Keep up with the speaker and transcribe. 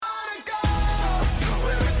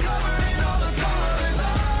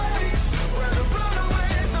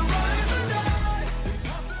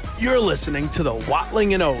You're listening to the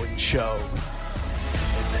Watling and Owens Show.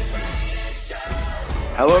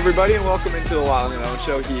 Hello, everybody, and welcome into the Watling and Owens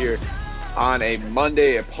Show here on a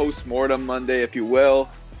Monday, a Postmortem Monday, if you will,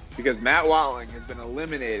 because Matt Watling has been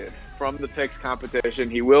eliminated from the picks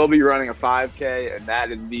competition. He will be running a 5K, and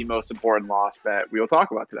that is the most important loss that we will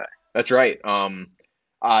talk about today. That's right.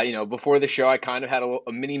 Before the show, I kind of had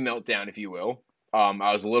a mini meltdown, if you will.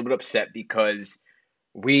 I was a little bit upset because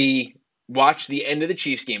we watched the end of the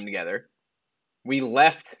Chiefs game together. We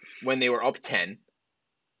left when they were up 10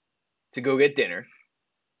 to go get dinner.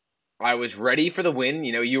 I was ready for the win.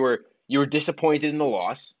 You were disappointed in the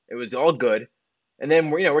loss. It was all good. And then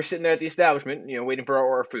we're sitting there at the establishment, waiting for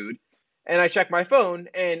our food. And I check my phone,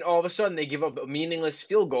 and all of a sudden they give up a meaningless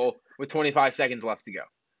field goal with 25 seconds left to go.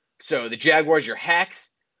 So the Jaguars, you're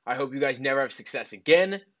hacks. I hope you guys never have success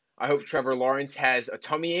again. I hope Trevor Lawrence has a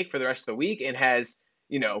tummy ache for the rest of the week and has,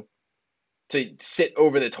 to sit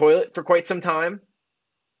over the toilet for quite some time.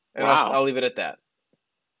 And Wow. I'll leave it at that.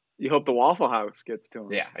 You hope the Waffle House gets to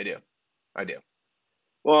him. Yeah, I do.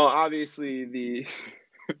 Well, obviously the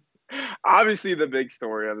big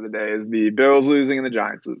story of the day is the Bills losing and the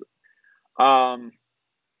Giants losing. Off-season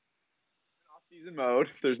mode.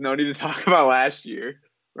 There's no need to talk about last year.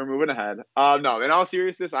 We're moving ahead. No, in all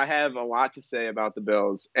seriousness, I have a lot to say about the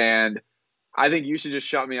Bills, and I think you should just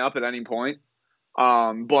shut me up at any point.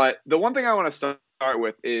 But the one thing I want to start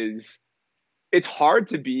with is it's hard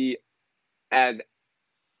to be as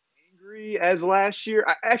angry as last year.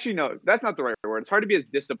 Actually, no, that's not the right word. It's hard to be as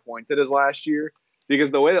disappointed as last year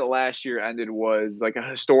because the way that last year ended was like a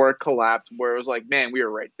historic collapse where it was like, man, we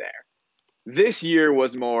were right there. This year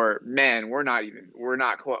was more, man, we're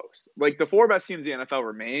not close. Like the four best teams in the NFL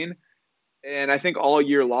remain. And I think all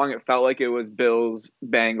year long, it felt like it was Bills,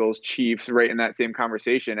 Bengals, Chiefs right in that same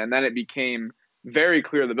conversation. And then it became very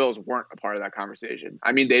clear the Bills weren't a part of that conversation.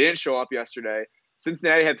 I mean, they didn't show up yesterday.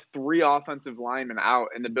 Cincinnati had 3 offensive linemen out,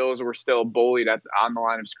 and the Bills were still bullied on the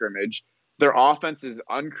line of scrimmage. Their offense is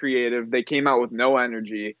uncreative. They came out with no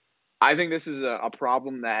energy. I think this is a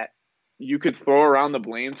problem that you could throw around the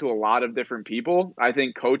blame to a lot of different people. I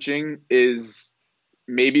think coaching is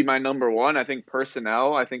maybe my number one. I think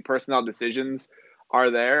personnel decisions are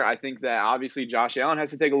there. I think that obviously Josh Allen has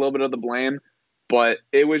to take a little bit of the blame, but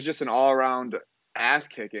it was just an all-around ass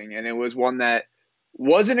kicking, and it was one that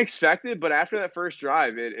wasn't expected, but after that first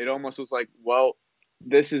drive, it almost was like, well,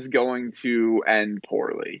 this is going to end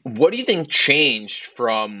poorly. What do you think changed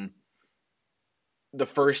from the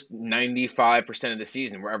first 95% of the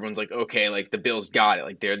season where everyone's like, okay, like the Bills got it,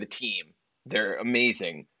 like they're the team, they're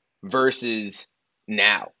amazing, versus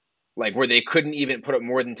now, like where they couldn't even put up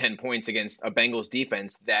more than 10 points against a Bengals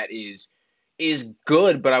defense that is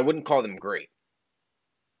good, but I wouldn't call them great.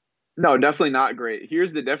 No, definitely not great.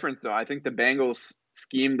 Here's the difference, though. I think the Bengals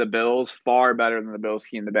schemed the Bills far better than the Bills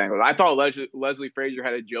schemed the Bengals. I thought Leslie Frazier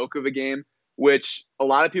had a joke of a game, which a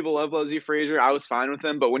lot of people love Leslie Frazier. I was fine with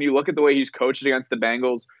him. But when you look at the way he's coached against the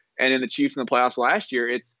Bengals and in the Chiefs in the playoffs last year,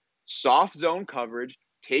 it's soft zone coverage.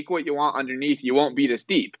 Take what you want underneath. You won't beat us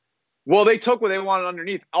deep. Well, they took what they wanted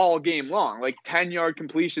underneath all game long, like 10-yard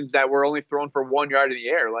completions that were only thrown for 1 yard in the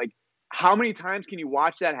air. Like, how many times can you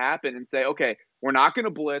watch that happen and say, okay, we're not going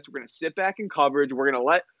to blitz. We're going to sit back in coverage. We're going to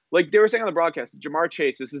let, like they were saying on the broadcast, Jamar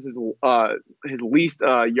Chase, this is his least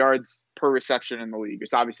yards per reception in the league.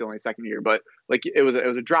 It's obviously only second year, but like it was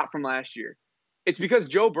a drop from last year. It's because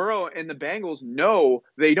Joe Burrow and the Bengals know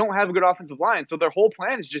they don't have a good offensive line. So their whole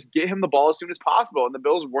plan is just get him the ball as soon as possible. And the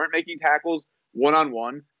Bills weren't making tackles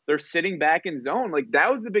one-on-one. They're sitting back in zone. Like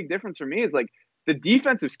that was the big difference for me is like the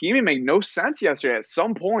defensive scheming made no sense yesterday. At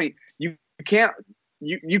some point, you can't –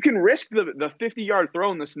 You can risk the 50-yard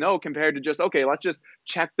throw in the snow compared to just, okay, let's just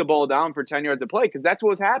check the ball down for 10 yards to play because that's what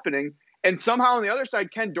was happening. And somehow on the other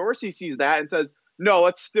side, Ken Dorsey sees that and says, no,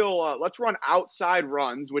 let's run outside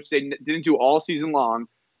runs, which they didn't do all season long,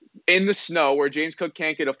 in the snow where James Cook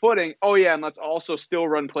can't get a footing. Oh, yeah, and let's also still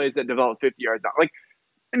run plays that develop 50 yards down. Like,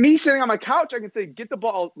 me sitting on my couch, I can say, get the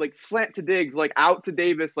ball, like, slant to Diggs, like, out to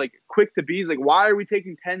Davis, like, quick to Bees. Like, why are we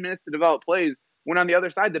taking 10 minutes to develop plays when on the other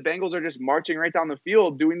side, the Bengals are just marching right down the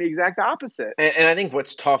field doing the exact opposite? And I think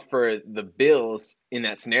what's tough for the Bills in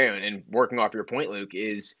that scenario, and working off your point, Luke,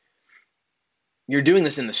 is you're doing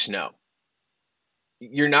this in the snow.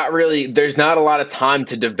 There's not a lot of time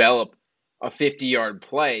to develop a 50-yard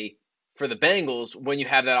play for the Bengals when you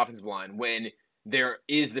have that offensive line, when there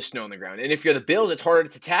is the snow on the ground. And if you're the Bills, it's harder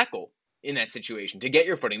to tackle in that situation, to get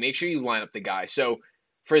your footing. Make sure you line up the guy. So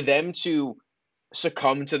for them to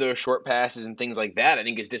succumb to those short passes and things like that, I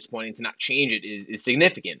think is disappointing. To not change it is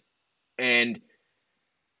significant. And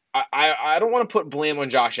I don't want to put blame on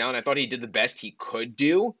Josh Allen. I thought he did the best he could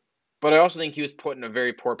do. but I also think he was put in a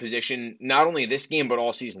very poor position, not only this game, but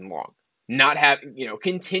all season long. Not having,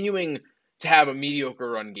 continuing to have a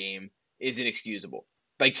mediocre run game is inexcusable.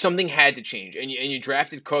 Like, something had to change. And you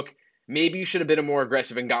drafted Cook. Maybe you should have been more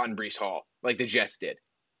aggressive and gotten Breece Hall, like the Jets did,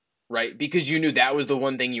 right? Because you knew that was the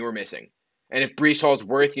one thing you were missing. And if Breece Hall's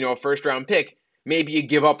worth, a first round pick, maybe you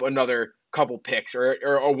give up another couple picks or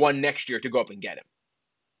a one next year to go up and get him,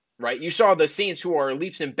 right? You saw the Saints, who are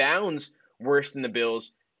leaps and bounds worse than the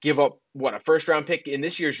Bills, give up, a first round pick in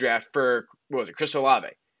this year's draft for, Chris Olave.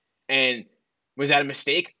 And was that a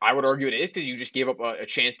mistake? I would argue it is, because you just gave up a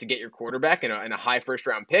chance to get your quarterback in a high first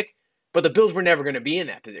round pick. But the Bills were never going to be in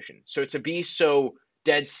that position. So to be so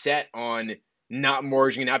dead set on not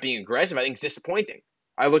mortgaging, not being aggressive, I think is disappointing.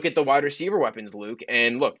 I look at the wide receiver weapons, Luke,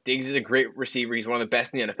 and look, Diggs is a great receiver. He's one of the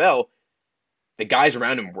best in the NFL. The guys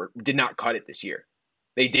around him did not cut it this year.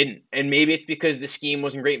 They didn't. And maybe it's because the scheme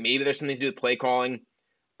wasn't great. Maybe there's something to do with play calling.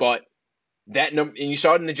 But that number, and you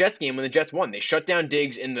saw it in the Jets game when the Jets won. They shut down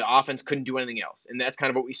Diggs, and the offense couldn't do anything else. And that's kind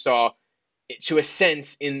of what we saw, to a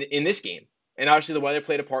sense, in this game. And obviously the weather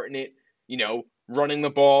played a part in it. Running the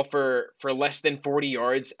ball for less than 40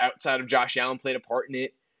 yards outside of Josh Allen played a part in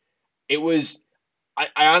it. It was, I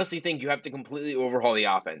honestly think you have to completely overhaul the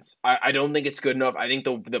offense. I don't think it's good enough. I think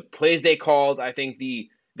the plays they called, I think the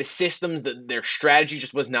systems, their strategy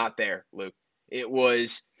just was not there, Luke. It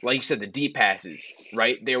was, like you said, the deep passes,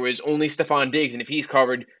 right? There was only Stephon Diggs, and if he's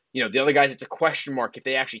covered, the other guys, it's a question mark if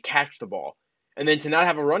they actually catch the ball. And then to not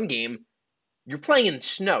have a run game, you're playing in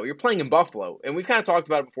snow. You're playing in Buffalo. And we've kind of talked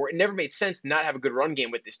about it before. It never made sense to not have a good run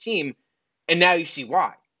game with this team. And now you see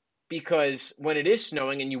why. Because when it is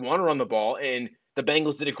snowing and you want to run the ball, and the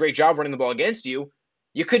Bengals did a great job running the ball against you,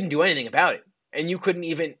 you couldn't do anything about it. And you couldn't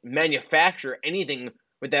even manufacture anything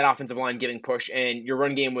with that offensive line giving push. And your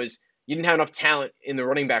run game was, you didn't have enough talent in the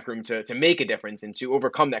running back room to make a difference and to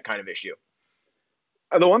overcome that kind of issue.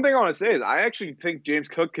 The one thing I want to say is I actually think James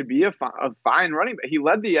Cook could be a fine running back. He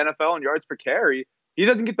led the NFL in yards per carry. He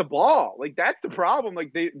doesn't get the ball. Like, that's the problem.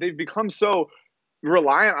 Like, they've become so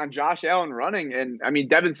reliant on Josh Allen running. And, I mean,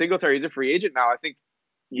 Devin Singletary, he's a free agent now. I think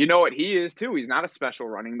you know what he is, too. He's not a special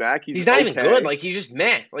running back. He's not even good. Like, he's just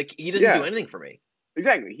meh. Like, he doesn't do anything for me.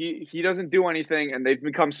 Exactly. He doesn't do anything, and they've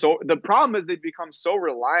become so – the problem is they've become so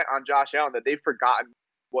reliant on Josh Allen that they've forgotten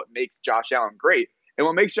what makes Josh Allen great. And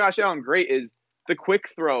what makes Josh Allen great is the quick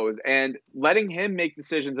throws and letting him make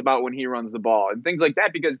decisions about when he runs the ball and things like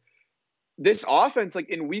that, because this offense, like,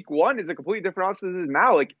 in week one, is a completely different offense than it is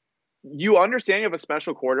now. Like, you understand you have a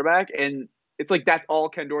special quarterback, and it's like that's all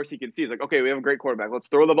Ken Dorsey can see. It's like, okay, we have a great quarterback. Let's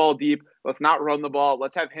throw the ball deep. Let's not run the ball.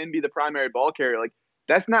 Let's have him be the primary ball carrier. Like,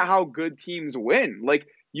 that's not how good teams win. Like,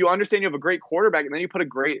 you understand you have a great quarterback, and then you put a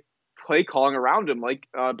great play calling around him, like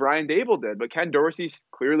Brian Dable did. But Ken Dorsey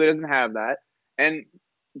clearly doesn't have that. And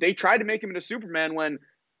they tried to make him into Superman when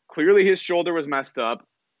clearly his shoulder was messed up.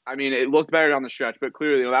 I mean, it looked better down the stretch, but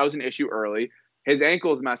clearly that was an issue early. His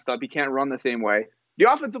ankle is messed up. He can't run the same way.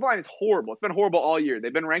 The offensive line is horrible. It's been horrible all year.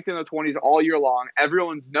 They've been ranked in the 20s all year long.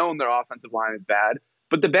 Everyone's known their offensive line is bad.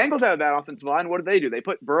 But the Bengals have a bad offensive line. What do? They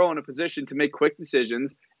put Burrow in a position to make quick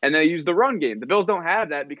decisions, and they use the run game. The Bills don't have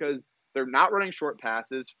that because they're not running short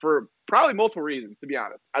passes for probably multiple reasons, to be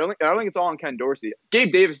honest. I don't think it's all on Ken Dorsey.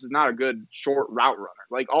 Gabe Davis is not a good short route runner.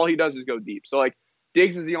 Like, all he does is go deep. So, like,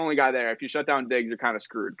 Diggs is the only guy there. If you shut down Diggs, you're kind of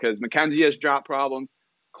screwed because McKenzie has drop problems.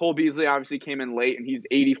 Cole Beasley obviously came in late, and he's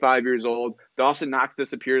 85 years old. Dawson Knox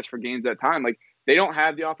disappears for games at a time. Like, they don't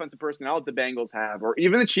have the offensive personnel that the Bengals have, or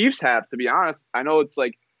even the Chiefs have, to be honest. I know it's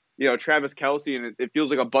like, Travis Kelce, and it feels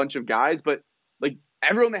like a bunch of guys, but like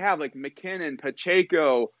everyone they have, like McKinnon,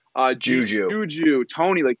 Pacheco, Juju,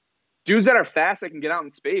 Tony, like dudes that are fast that can get out in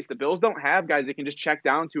space. The Bills don't have guys they can just check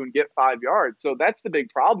down to and get 5 yards. So that's the big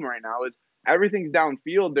problem right now is everything's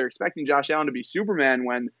downfield. They're expecting Josh Allen to be Superman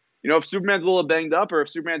when, if Superman's a little banged up or if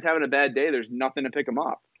Superman's having a bad day, there's nothing to pick him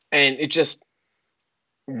up. And it just –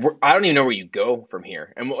 I don't even know where you go from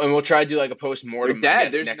here. And we'll try to do like a postmortem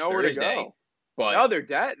next Thursday. But no, they're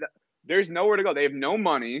dead. There's nowhere to go. They have no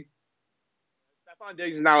money. Stephon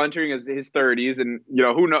Diggs is now entering his 30s, and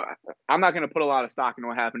who knows? I'm not going to put a lot of stock in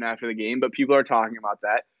what happened after the game, but people are talking about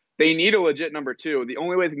that. They need a legit number two. The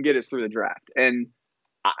only way they can get it is through the draft. And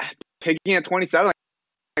picking at 27,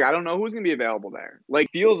 I don't know who's going to be available there. Like,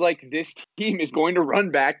 feels like this team is going to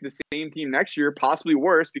run back the same team next year, possibly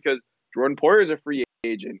worse, because Jordan Poyer is a free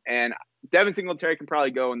agent, and Devin Singletary can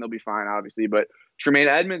probably go and they'll be fine, obviously, but Tremaine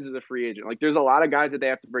Edmonds is a free agent. Like, there's a lot of guys that they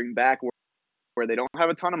have to bring back where they don't have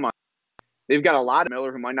a ton of money. They've got a lot of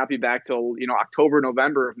Miller who might not be back till October,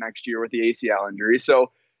 November of next year with the ACL injury.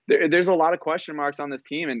 So there's a lot of question marks on this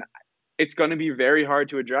team, and it's going to be very hard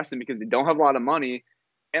to address them because they don't have a lot of money.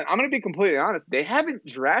 and I'm going to be completely honest, they haven't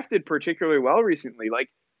drafted particularly well recently. Like,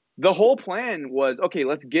 the whole plan was, okay,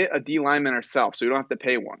 let's get a D lineman ourselves so we don't have to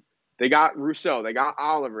pay one. They got Rousseau, they got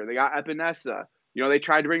Oliver, they got Epinesa. They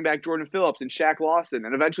tried to bring back Jordan Phillips and Shaq Lawson,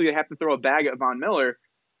 and eventually they have to throw a bag at Von Miller.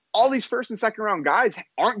 All these first and second round guys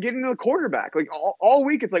aren't getting to the quarterback. Like, all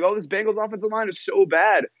week, it's like, oh, this Bengals offensive line is so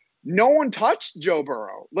bad. No one touched Joe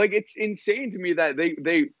Burrow. Like, it's insane to me that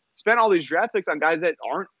they spent all these draft picks on guys that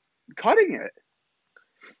aren't cutting it.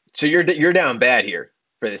 So you're down bad here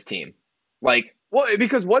for this team. Like, well,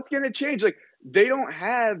 because what's going to change? Like, they don't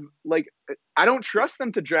have, like, I don't trust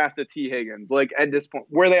them to draft a T. Higgins, like, at this point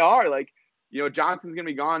where they are. Like, Johnson's going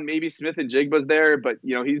to be gone. Maybe Smith and Jigba's there, but,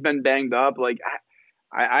 he's been banged up. Like,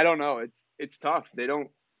 I don't know. It's tough. They don't,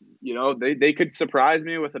 they could surprise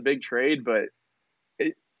me with a big trade, but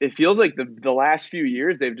it feels like the last few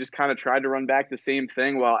years they've just kind of tried to run back the same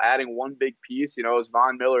thing while adding one big piece. It was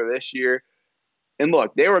Von Miller this year. And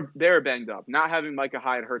look, they were banged up. Not having Micah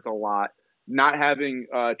Hyde hurts a lot. Not having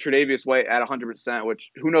Tre'Davious White at 100%, which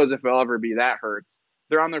who knows if it'll ever be, that hurts.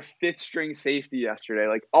 They're on their fifth string safety yesterday.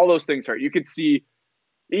 Like, all those things hurt. You could see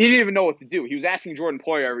he didn't even know what to do. He was asking Jordan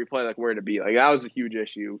Poyer every play, like, where to be. Like, that was a huge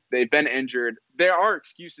issue. They've been injured. There are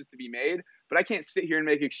excuses to be made, but I can't sit here and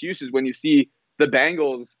make excuses when you see the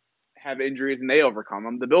Bengals have injuries and they overcome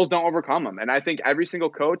them. The Bills don't overcome them. And I think every single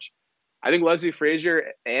coach, I think Leslie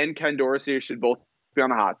Frazier and Ken Dorsey should both be on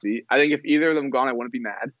the hot seat. I think if either of them gone, I wouldn't be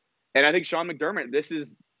mad. And I think Sean McDermott, this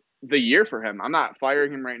is the year for him. I'm not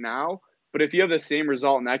firing him right now, but if you have the same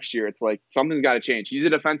result next year, it's like something's got to change. He's a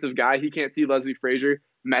defensive guy. He can't see Leslie Frazier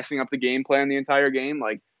messing up the game plan the entire game.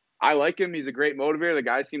 Like, I like him. He's a great motivator. The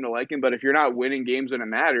guys seem to like him. But if you're not winning games when it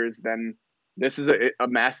matters, then this is a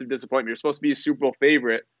massive disappointment. You're supposed to be a Super Bowl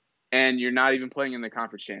favorite, and you're not even playing in the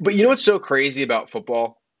conference championship. But you know what's so crazy about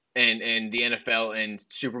football and the NFL and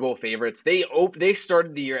Super Bowl favorites? They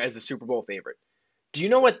started the year as a Super Bowl favorite. Do you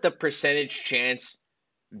know what the percentage chance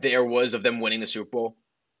there was of them winning the Super Bowl?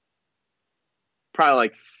 Probably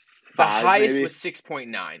like 5, the highest maybe. Was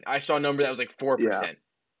 6.9. I saw a number that was like 4%. Yeah.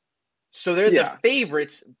 So they're the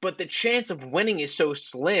favorites, but the chance of winning is so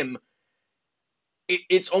slim.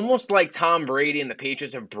 It's almost like Tom Brady and the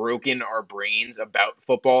Patriots have broken our brains about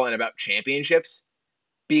football and about championships,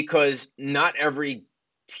 because not every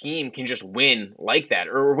team can just win like that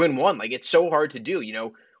or win one. Like, it's so hard to do.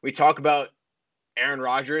 We talk about Aaron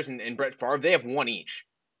Rodgers and Brett Favre. They have one each.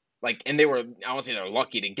 Like, and they were, I won't say they're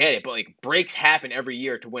lucky to get it, but like, breaks happen every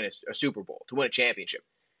year to win a Super Bowl, to win a championship.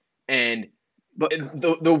 But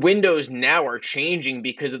the windows now are changing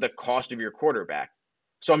because of the cost of your quarterback.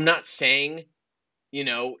 So I'm not saying,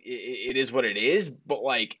 it is what it is, but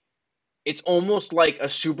like, it's almost like a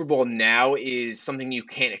Super Bowl now is something you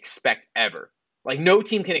can't expect ever. Like, no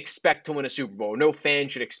team can expect to win a Super Bowl. No fan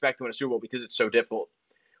should expect to win a Super Bowl because it's so difficult.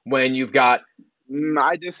 When you've got...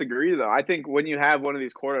 I disagree, though. I think when you have one of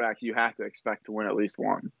these quarterbacks, you have to expect to win at least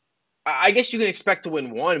one. I guess you can expect to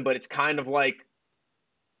win one, but it's kind of like,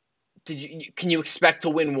 can you expect to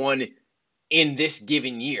win one in this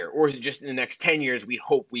given year? Or is it just in the next 10 years we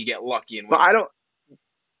hope we get lucky and win?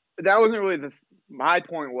 But that wasn't really my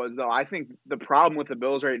point was, though. I think the problem with the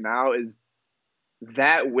Bills right now is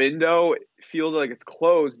that window feels like it's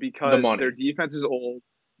closed because their defense is old,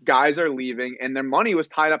 guys are leaving, and their money was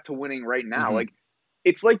tied up to winning right now. Mm-hmm. Like,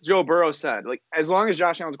 it's like Joe Burrow said, like, as long as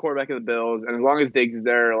Josh Allen's quarterback of the Bills and as long as Diggs is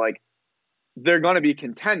there, like, they're going to be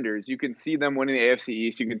contenders. You can see them winning the AFC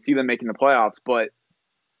East. You can see them making the playoffs. But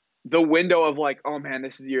the window of like, oh, man,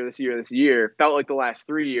 this year felt like the last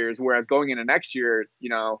 3 years, whereas going into next year,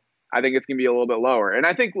 I think it's going to be a little bit lower. And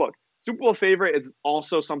I think, look, Super Bowl favorite is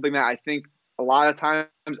also something that I think a lot of times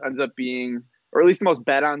ends up being, or at least the most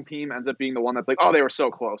bet on team ends up being the one that's like, oh, they were so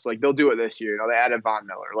close. Like, they'll do it this year. They added Von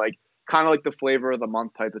Miller. Like, kind of like the flavor of the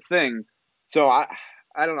month type of thing. So I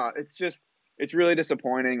don't know. It's really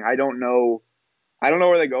disappointing. I don't know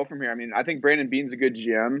where they go from here. I mean, I think Brandon Beane's a good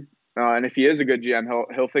GM, and if he is a good GM,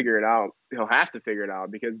 he'll figure it out. He'll have to figure it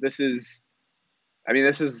out because this is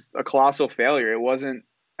a colossal failure. It wasn't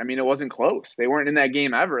close. They weren't in that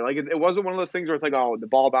game ever. Like, it wasn't one of those things where it's like, oh, the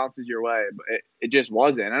ball bounces your way, but it just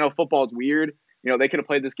wasn't. I know football's weird. They could have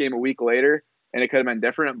played this game a week later and it could have been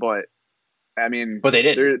different, but I mean, but they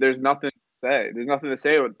didn't. There's nothing to say. There's nothing to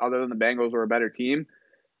say other than the Bengals were a better team.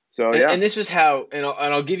 So and this is how, and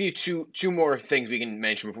I'll give you two more things we can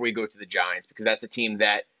mention before we go to the Giants, because that's a team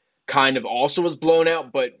that kind of also was blown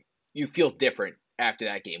out, but you feel different after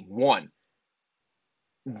that game. One,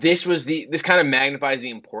 this kind of magnifies the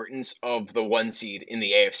importance of the 1 seed in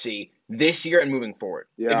the AFC this year and moving forward.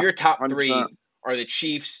 If your top 3 are the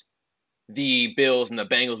Chiefs, the Bills, and the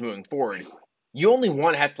Bengals moving forward, you only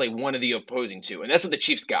want to have to play one of the opposing two, and that's what the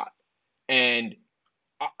Chiefs got. And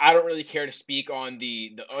I don't really care to speak on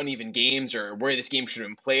the uneven games or where this game should have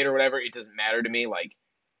been played or whatever. It doesn't matter to me. Like,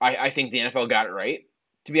 I think the NFL got it right,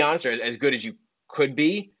 to be honest, or as good as you could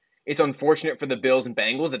be. It's unfortunate for the Bills and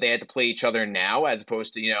Bengals that they had to play each other now as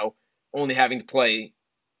opposed to, only having to play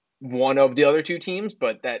one of the other two teams,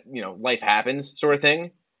 but that, life happens sort of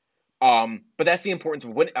thing. But that's the importance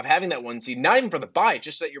of having that one seed, not even for the bye,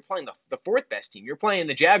 just so that you're playing the fourth best team. You're playing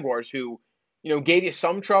the Jaguars who, gave you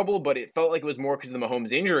some trouble, but it felt like it was more because of the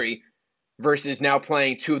Mahomes injury versus now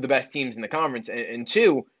playing two of the best teams in the conference. And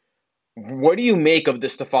two, what do you make of the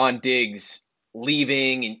Stephon Diggs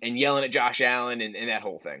leaving and yelling at Josh Allen and that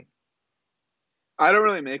whole thing? I don't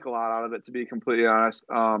really make a lot out of it, to be completely honest.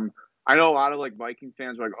 I know a lot of like Viking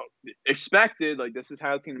fans are like, oh, expected, like this is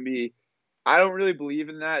how it's going to be. I don't really believe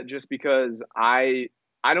in that just because I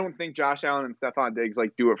don't think Josh Allen and Stephon Diggs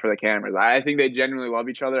like do it for the cameras. I think they genuinely love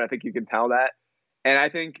each other. I think you can tell that. And I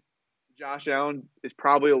think Josh Allen is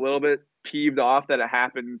probably a little bit peeved off that it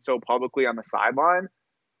happened so publicly on the sideline.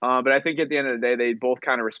 But I think at the end of the day, they both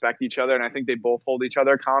kind of respect each other, and I think they both hold each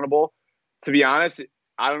other accountable. To be honest,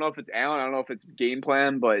 I don't know if it's Allen, I don't know if it's game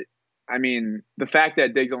plan, but I mean, the fact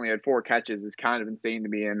that Diggs only had 4 catches is kind of insane to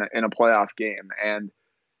me in a playoff game. And,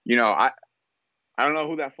 I don't know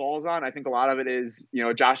who that falls on. I think a lot of it is,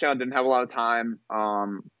 Josh Allen didn't have a lot of time.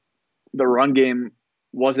 The run game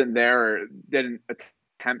wasn't there or didn't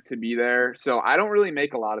attempt to be there. So I don't really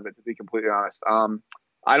make a lot of it, to be completely honest.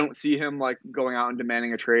 I don't see him like going out and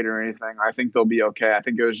demanding a trade or anything. I think they'll be okay. I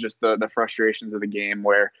think it was just the frustrations of the game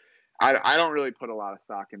where I don't really put a lot of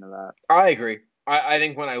stock into that. I agree. I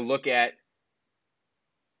think when I look at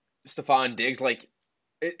Stephon Diggs, like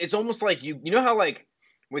it's almost like you know how like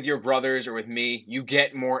with your brothers or with me, you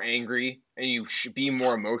get more angry and you should be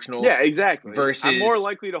more emotional. Yeah, exactly. Versus, I'm more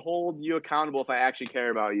likely to hold you accountable if I actually care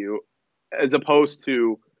about you, as opposed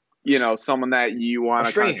to someone that you want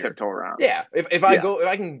to kind of tiptoe around. Yeah, if I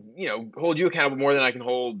can hold you accountable more than I can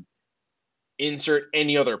hold insert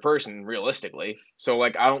any other person realistically. So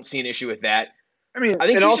like I don't see an issue with that. I mean, I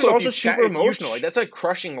think and he's also super emotional. Like that's a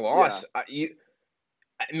crushing loss. Yeah.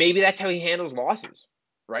 Maybe that's how he handles losses,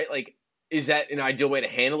 right? Like, is that an ideal way to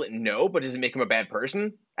handle it? No, but does it make him a bad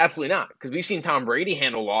person? Absolutely not. Because we've seen Tom Brady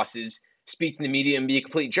handle losses, speak to the media, and be a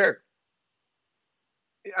complete jerk.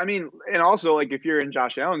 I mean, and also like if you're in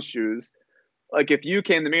Josh Allen's shoes, like if you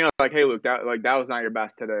came to me and was like, "Hey, Luke, that was not your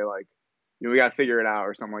best today. Like, we got to figure it out,"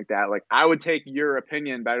 or something like that. Like, I would take your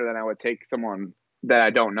opinion better than I would take someone that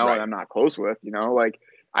I don't know and I'm not close with. Like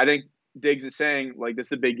I think Diggs is saying like this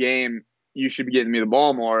is a big game. You should be getting me the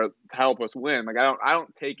ball more to help us win. Like I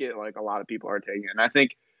don't take it like a lot of people are taking it, and I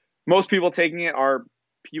think most people taking it are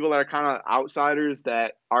people that are kind of outsiders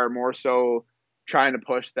that are more so trying to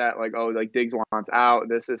push that like, oh, like Diggs wants out,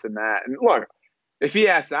 this and that. And look, if he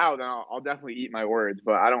asks out, then I'll definitely eat my words.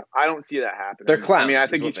 But I don't see that happening. They're clowns. I mean, I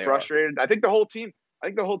think he's frustrated. I think the whole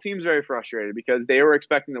team's very frustrated because they were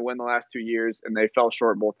expecting to win the last 2 years and they fell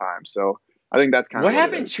short both times. So I think that's kind of what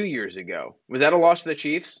happened 2 years ago. Was that a loss to the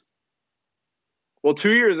Chiefs? Well,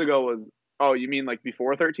 2 years ago was. Oh, you mean like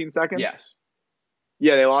before 13 seconds? Yes.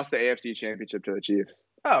 Yeah, they lost the AFC Championship to the Chiefs.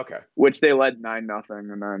 Oh, okay. Which they led 9-0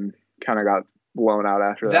 and then kind of got blown out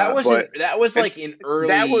after that. That was like in early.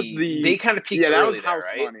 That was they kind of peaked. Yeah, that was there, house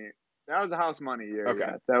right? money. That was a house money year. Okay.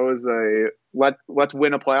 Yeah. That was let's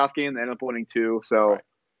win a playoff game. They ended up winning 2. So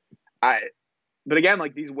but again,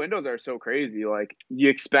 like these windows are so crazy. Like you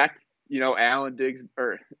expect, Allen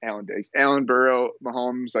Burrow,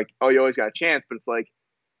 Mahomes, like, oh, you always got a chance, but it's like,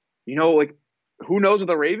 like who knows what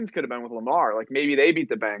the Ravens could have been with Lamar? Like maybe they beat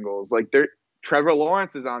the Bengals. Like Trevor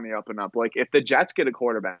Lawrence is on the up and up. Like if the Jets get a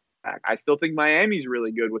quarterback, I still think Miami's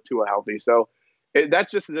really good with Tua healthy. So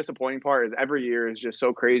that's just the disappointing part is every year is just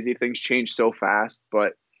so crazy. Things change so fast.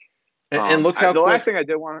 But and look how last thing I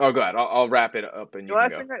did want to. Oh, go ahead. I'll wrap it up. And the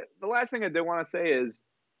last thing I did want to say is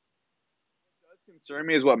what does concern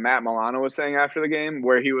me is what Matt Milano was saying after the game,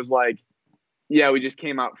 where he was like, "Yeah, we just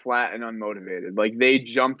came out flat and unmotivated. Like they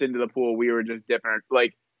jumped into the pool. We were just dipping.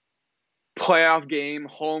 Like playoff game,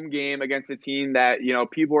 home game against a team that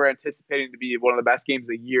people were anticipating to be one of the best games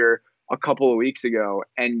of the year a couple of weeks ago,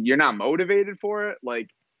 and you're not motivated for it. Like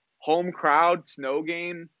home crowd, snow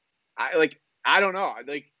game. I don't know.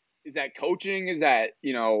 Like, is that coaching? Is that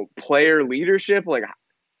player leadership? Like,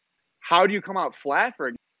 how do you come out flat for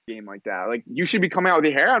a game like that? Like, you should be coming out with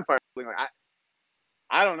your hair on fire. Like,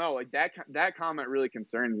 I don't know. Like that comment really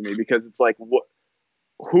concerns me because it's like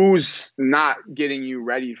who's not getting you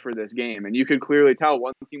ready for this game? And you could clearly tell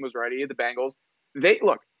one team was ready. The Bengals.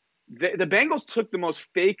 the Bengals took the most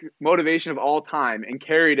fake motivation of all time and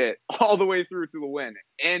carried it all the way through to the win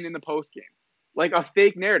and in the post game. Like a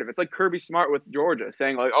fake narrative. It's like Kirby Smart with Georgia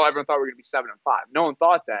saying like, "Oh, everyone thought we were going to be 7-5." No one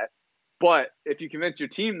thought that. But if you convince your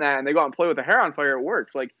team that and they go out and play with their hair on fire, it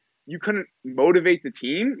works. Like you couldn't motivate the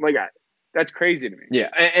team. Like that's crazy to me. Yeah,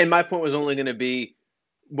 and my point was only going to be,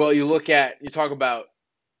 well, you talk about,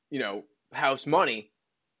 house money.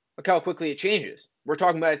 Look how quickly it changes. We're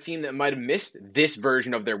talking about a team that might have missed this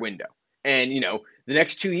version of their window. And, the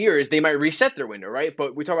next 2 years, they might reset their window, right?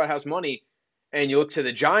 But we talk about house money, and you look to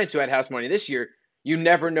the Giants who had house money this year, you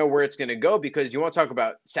never know where it's going to go because you want to talk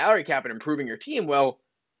about salary cap and improving your team. Well,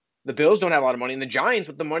 the Bills don't have a lot of money, and the Giants,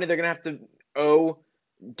 with the money they're going to have to owe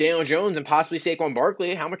Daniel Jones and possibly Saquon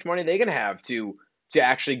Barkley, how much money are they going to have to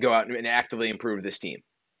actually go out and actively improve this team?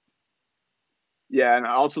 Yeah, and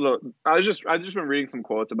also I've just been reading some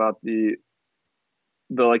quotes about the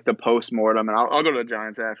postmortem, and I'll go to the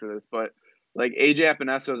Giants after this, but like AJ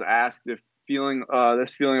Epinesa was asked if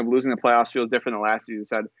this feeling of losing the playoffs feels different than last season.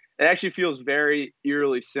 Said it actually feels very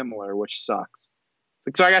eerily similar, which sucks.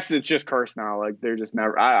 So I guess it's just cursed now. Like they're just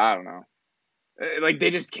never. I don't know. Like they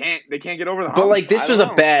just can't. They can't get over the hump. But like this was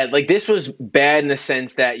this was bad in the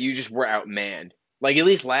sense that you just were outmanned. Like at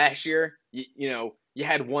least last year, you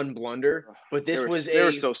had one blunder, but this they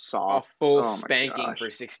were so soft. A full spanking for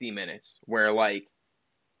 60 minutes where like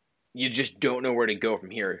you just don't know where to go from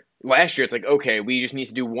here. Last year, it's like, okay, we just need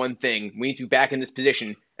to do one thing. We need to be back in this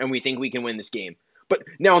position, and we think we can win this game. But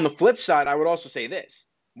now on the flip side, I would also say this.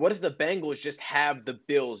 What if the Bengals just have the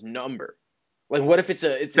Bills' number? Like, what if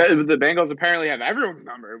the Bengals apparently have everyone's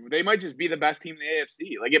number? They might just be the best team in the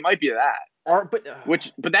AFC. Like, it might be that.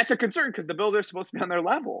 But that's a concern because the Bills are supposed to be on their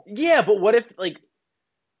level. Yeah, but what if,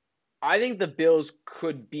 I think the Bills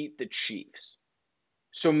could beat the Chiefs.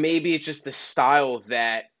 So maybe it's just the style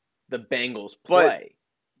that the Bengals play.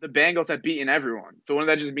 But the Bengals have beaten everyone. So wouldn't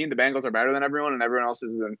that just mean the Bengals are better than everyone and everyone else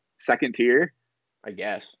is in second tier? I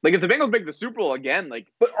guess. Like, if the Bengals make the Super Bowl again,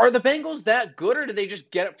 But are the Bengals that good, or do they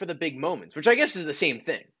just get up for the big moments? Which I guess is the same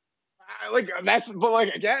thing.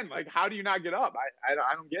 Again, how do you not get up? I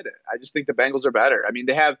don't get it. I just think the Bengals are better. I mean,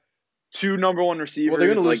 they have 2 number 1 receivers. Well,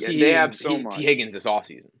 they're going to lose they have so much. T. Higgins this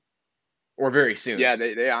offseason. Or very soon. Yeah,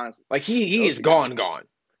 they honestly. He is gone.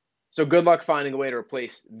 So good luck finding a way to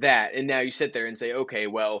replace that. And now you sit there and say, okay,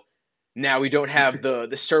 well, now we don't have the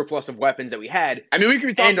surplus of weapons that we had. I mean, we could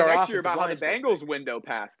be talking next year about how the Bengals window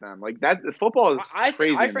passed them. Like that, football is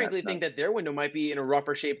crazy. I frankly think that their window might be in a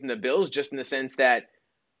rougher shape than the Bills, just in the sense that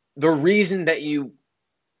the reason that you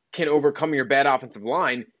can overcome your bad offensive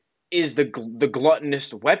line is the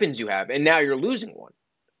gluttonous weapons you have, and now you're losing one.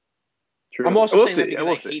 True. I'm also saying that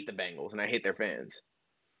because I hate the Bengals and I hate their fans.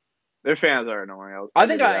 Their fans are annoying. I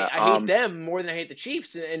think I hate them more than I hate the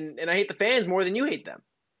Chiefs, and I hate the fans more than you hate them.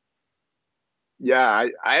 Yeah,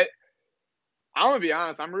 I'm gonna be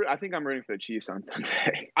honest. I think I'm rooting for the Chiefs on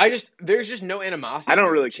Sunday. There's just no animosity. I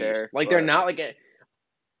don't really care. Like they're not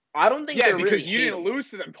I don't think they're because really you didn't lose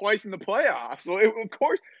to them twice in the playoffs, so of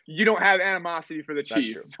course you don't have animosity for the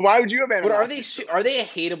Chiefs. So why would you have animosity? But are they a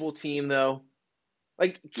hateable team though?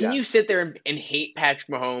 Like, can you sit there and hate Patrick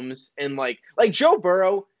Mahomes and like Joe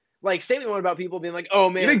Burrow? Like, say what you want about people being like, oh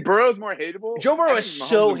man, you think Burrow's more hateable? Joe Burrow is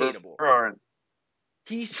so hateable.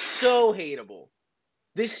 He's so hateable.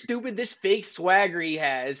 This fake swagger he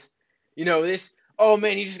has, oh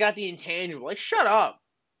man, he just got the intangible. Like, shut up.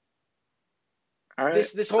 All right.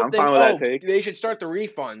 This whole thing, they should start the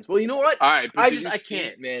refunds. Well, you know what? All right, I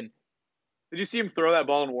can't, man. Did you see him throw that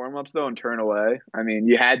ball in warm-ups, though, and turn away? I mean,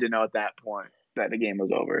 you had to know at that point that the game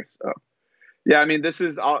was over. So, yeah, I mean, this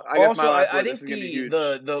is – I guess my last word, this is going to be huge.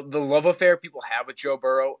 The love affair people have with Joe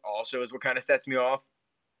Burrow also is what kind of sets me off.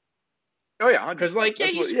 Oh, yeah. Because,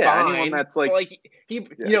 he's fine. Anyone that's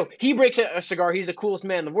he breaks out a cigar. He's the coolest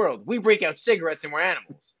man in the world. We break out cigarettes and we're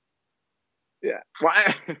animals. Yeah. Well,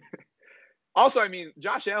 also, I mean,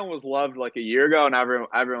 Josh Allen was loved a year ago, and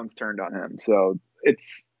everyone's turned on him. So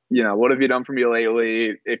it's – what have you done for me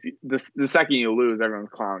lately? If the second you lose, everyone's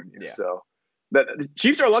clowning you. Yeah. So the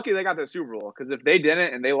Chiefs are lucky they got the Super Bowl, because if they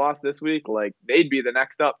didn't and they lost this week, they'd be the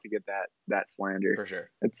next up to get that slander. For sure.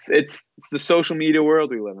 It's the social media world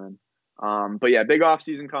we live in. But yeah, big off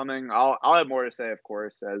season coming. I'll have more to say, of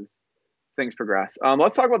course, as things progress.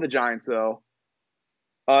 Let's talk about the Giants though.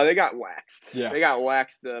 They got waxed. Yeah. They got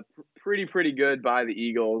waxed pretty good by the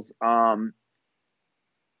Eagles.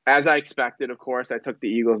 As I expected, of course, I took the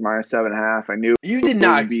Eagles -7.5. I knew you did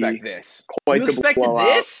not expect this. You expected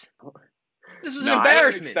this? This was an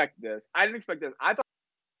embarrassment. I didn't expect this. I thought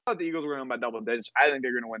the Eagles were going to win by double digits. I think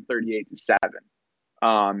they're going to win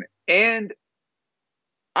 38-7. And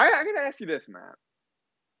I got to ask you this, Matt.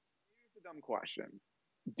 dumb question.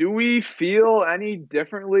 Do we feel any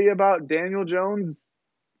differently about Daniel Jones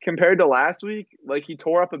compared to last week? Like he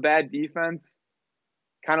tore up a bad defense,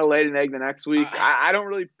 kind of laid an egg the next week. I don't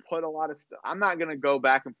really put a lot of stuff. I'm not going to go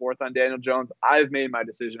back and forth on Daniel Jones. I've made my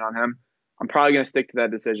decision on him. I'm probably going to stick to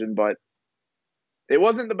that decision, but it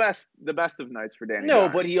wasn't the best of nights for Danny. No,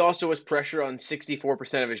 Dimes. but he also was pressure on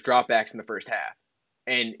 64% of his dropbacks in the first half.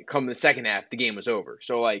 And come the second half, the game was over.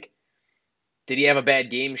 So, like, did he have a bad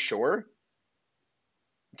game? Sure.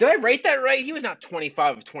 Did I write that right? He was not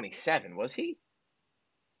 25 of 27, was he?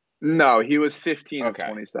 No, he was 15 of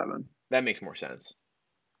 27. That makes more sense.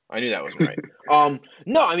 I knew that wasn't right.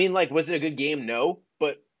 No, I mean, like, was it a good game? No.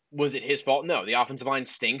 But was it his fault? No. The offensive line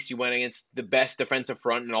stinks. You went against the best defensive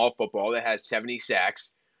front in all of football that has 70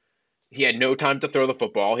 sacks. He had no time to throw the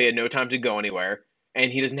football. He had no time to go anywhere.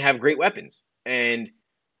 And he doesn't have great weapons. And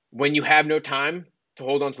when you have no time to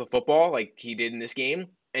hold on to the football like he did in this game,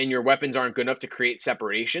 and your weapons aren't good enough to create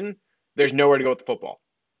separation, there's nowhere to go with the football.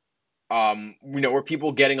 Were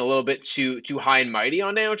people getting a little bit too high and mighty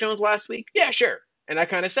on Daniel Jones last week? Yeah, sure. And I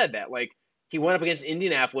kind of said that. Like, he went up against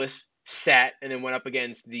Indianapolis, sat, and then went up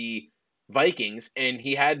against the Vikings, and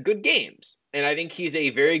he had good games. And I think he's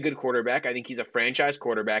a very good quarterback. I think he's a franchise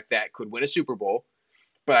quarterback that could win a Super Bowl,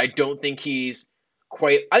 but I don't think he's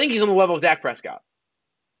I think he's on the level of Dak Prescott.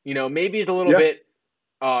 Maybe he's a little bit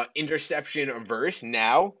interception averse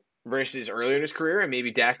now versus earlier in his career, and maybe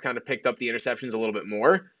Dak kind of picked up the interceptions a little bit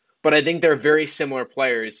more. But I think they're very similar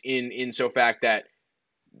players in so fact that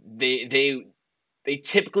they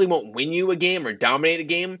typically won't win you a game or dominate a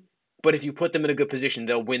game, but if you put them in a good position,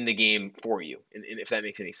 they'll win the game for you, and if that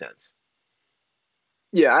makes any sense.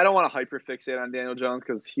 Yeah, I don't want to hyperfixate on Daniel Jones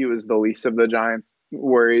because he was the least of the Giants'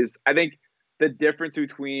 worries. I think the difference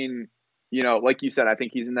between, like you said, I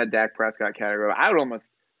think he's in that Dak Prescott category. I would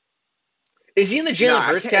almost. Is he in the Jalen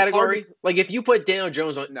Hurts category? To, like, if you put Daniel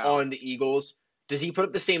Jones on the Eagles, does he put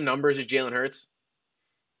up the same numbers as Jalen Hurts?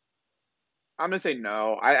 I'm going to say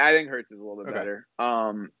no. I think Hurts is a little bit better.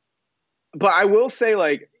 But I will say,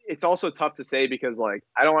 like, it's also tough to say because, like,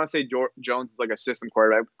 I don't want to say Jones is like a system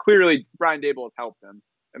quarterback. Clearly, Brian Dable has helped him,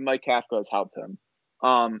 and Mike Kafka has helped him.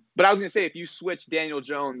 But I was going to say, if you switch Daniel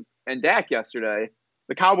Jones and Dak yesterday,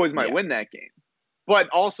 the Cowboys might win that game. But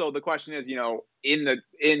also, the question is,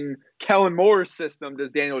 in Kellen Moore's system,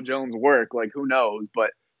 does Daniel Jones work? Like, who knows?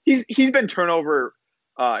 But he's been turnover.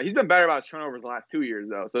 He's been better about his turnovers the last 2 years,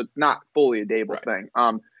 though. So it's not fully a Dable thing.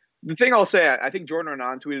 The thing I'll say, I think Jordan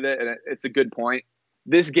Renan tweeted it, and it's a good point.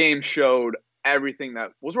 This game showed everything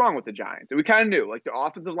that was wrong with the Giants. And we kind of knew, like, their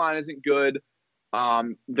offensive line isn't good.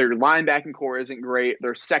 Their linebacking core isn't great.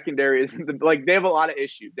 Their secondary isn't like they have a lot of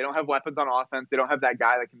issues. They don't have weapons on offense. They don't have that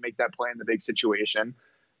guy that can make that play in the big situation.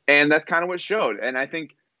 And that's kind of what showed. And I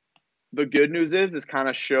think the good news is this kind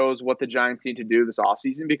of shows what the Giants need to do this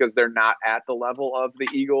offseason because they're not at the level of the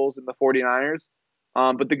Eagles and the 49ers.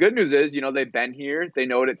 But the good news is, they've been here. They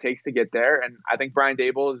know what it takes to get there. And I think Brian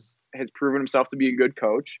Dable has proven himself to be a good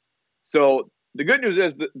coach. So the good news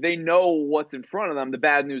is that they know what's in front of them. The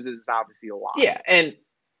bad news is it's obviously a lot. Yeah, and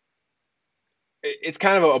it's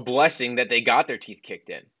kind of a blessing that they got their teeth kicked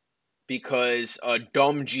in because a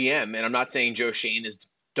dumb GM, and I'm not saying Joe Shane is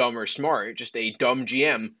dumb or smart, just a dumb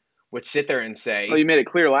GM would sit there and say... Well, you made it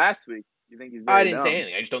clear last week. You think he's I didn't say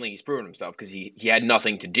anything. I just don't think he's proven himself because he had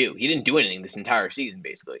nothing to do. He didn't do anything this entire season,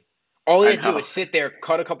 basically. All he had to do was sit there,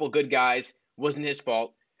 cut a couple of good guys, wasn't his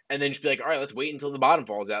fault, and then just be like, all right, let's wait until the bottom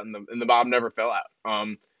falls out, and the bottom never fell out.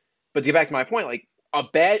 But to get back to my point, like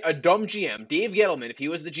a dumb GM, Dave Gettleman, if he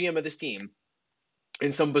was the GM of this team,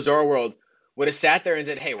 in some bizarre world, would have sat there and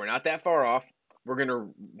said, hey, we're not that far off. We're going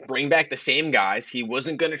to bring back the same guys. He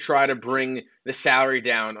wasn't going to try to bring the salary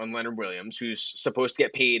down on Leonard Williams, who's supposed to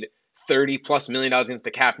get paid $30+ million against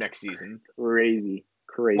the cap next season. Crazy.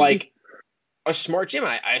 Like a smart GM,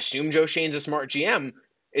 I assume Joe Shane's a smart GM,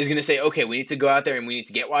 is going to say, okay, we need to go out there and we need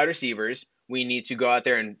to get wide receivers. We need to go out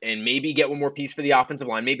there and maybe get one more piece for the offensive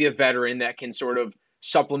line, maybe a veteran that can sort of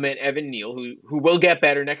supplement Evan Neal, who will get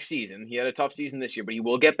better next season. He had a tough season this year, but he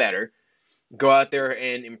will get better. Go out there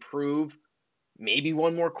and improve maybe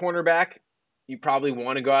one more cornerback. You probably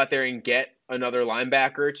want to go out there and get another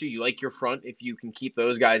linebacker or two. You like your front if you can keep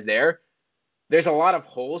those guys there. There's a lot of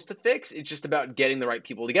holes to fix. It's just about getting the right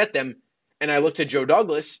people to get them. And I look to Joe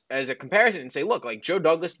Douglas as a comparison and say, look, like Joe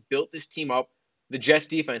Douglas built this team up, the Jets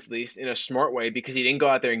defense at least, in a smart way because he didn't go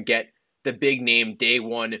out there and get the big name day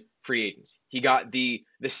one free agents. He got the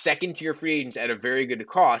second tier free agents at a very good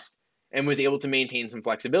cost and was able to maintain some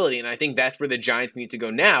flexibility. And I think that's where the Giants need to go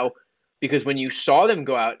now, because when you saw them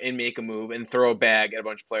go out and make a move and throw a bag at a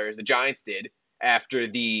bunch of players, the Giants did after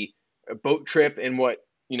the boat trip and what,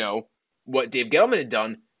 what Dave Gettleman had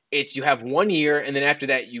done. It's you have 1 year, and then after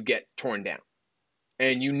that you get torn down,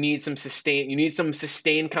 and you need some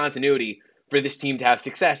sustained continuity for this team to have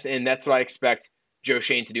success, and that's what I expect Joe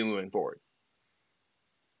Shane to do moving forward.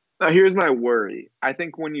 Now, here's my worry. I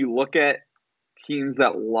think when you look at teams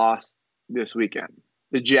that lost this weekend,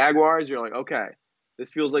 the Jaguars, you're like, okay,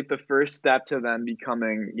 this feels like the first step to them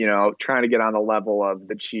becoming, trying to get on the level of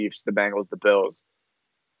the Chiefs, the Bengals, the Bills.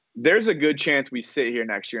 There's a good chance we sit here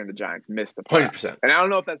next year and the Giants miss the playoffs. 100%. And I don't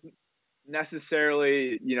know if that's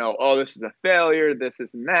necessarily, this is a failure, this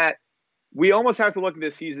and that. We almost have to look at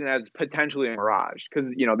this season as potentially a mirage because,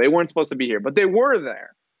 they weren't supposed to be here, but they were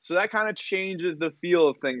there. So that kind of changes the feel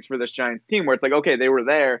of things for this Giants team where it's like, okay, they were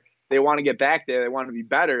there. They want to get back there. They want to be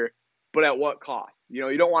better, but at what cost?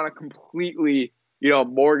 You don't want to completely,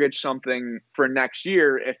 mortgage something for next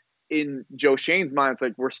year if in Joe Shane's mind, it's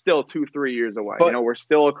like we're still 2-3 years away. But, we're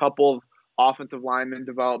still a couple of offensive lineman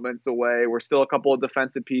developments away. We're still a couple of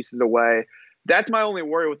defensive pieces away. That's my only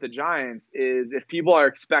worry with the Giants is if people are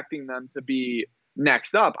expecting them to be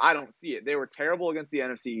next up, I don't see it. They were terrible against the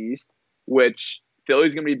NFC East, which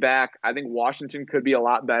Philly's going to be back. I think Washington could be a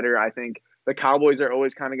lot better. I think the Cowboys are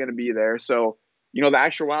always kind of going to be there. So, the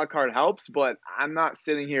extra wild card helps, but I'm not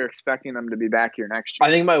sitting here expecting them to be back here next year.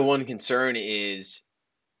 I think my one concern is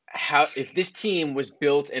if this team was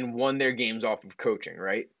built and won their games off of coaching,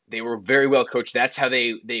 right? They were very well coached. That's how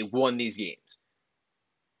they won these games.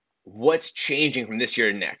 What's changing from this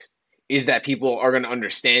year to next? Is that people are going to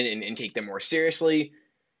understand and take them more seriously?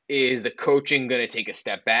 Is the coaching going to take a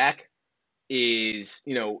step back? Is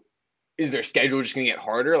their schedule just going to get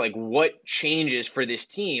harder? Like, what changes for this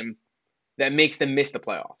team that makes them miss the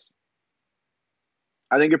playoffs?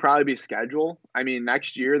 I think it'd probably be schedule. I mean,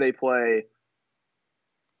 next year they play.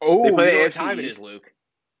 Oh, they play what AFC time East. it is, Luke?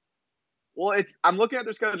 Well, I'm looking at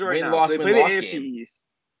their schedule right now. Loss, so they play the AFC game. East.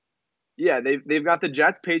 Yeah, they've got the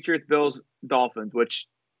Jets, Patriots, Bills, Dolphins, which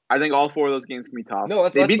I think all 4 of those games can be tough. No,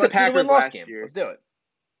 they beat the do Packers the win-loss last game. year. Let's do it.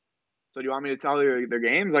 So do you want me to tell you their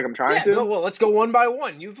games like I'm trying to? No, well, let's go one by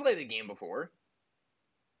one. You've played the game before.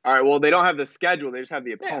 All right, well, they don't have the schedule. They just have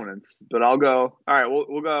the opponents. Yeah. But I'll go. All right,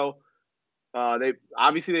 we'll go. They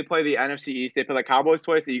play the NFC East. They play the Cowboys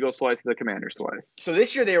twice, the Eagles twice, the Commanders twice. So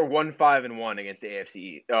this year they were 1-5-1 against the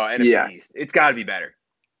NFC East. It's got to be better.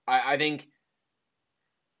 I think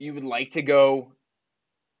you would like to go.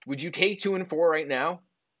 Would you take 2-4 right now,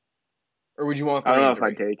 or would you want 3-3? I don't know if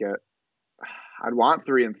I'd take it. I'd want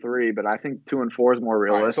 3-3, but I think 2-4 is more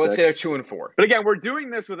realistic. Right, so let's say they're 2-4. But again, we're doing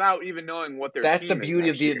this without even knowing what their That's team the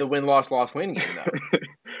beauty of the win-loss-loss-win game, though.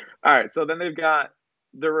 All right, so then they've got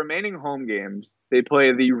the remaining home games. They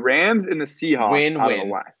play the Rams and the Seahawks out of the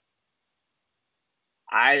West.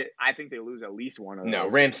 I think they lose at least one of those. No,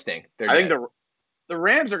 Rams stink. I think the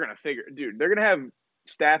Rams are going to figure – dude, they're going to have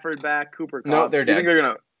Stafford back, Cooper Kupp. No, they're dead. I think they're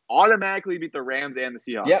going to automatically beat the Rams and the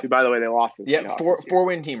Seahawks, who, by the way, they lost to the Seahawks.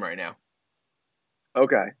 Four-win team right now.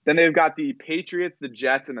 Okay. Then they've got the Patriots, the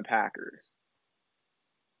Jets, and the Packers.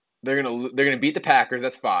 They're gonna beat the Packers.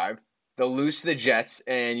 That's 5. They'll lose to the Jets,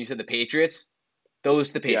 and you said the Patriots. They'll lose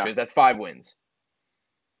to the Patriots. Yeah. That's 5 wins.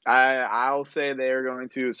 I'll say they are going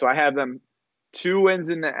to. So I have them 2 wins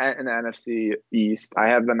in the NFC East. I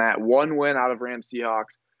have them at 1 win out of Rams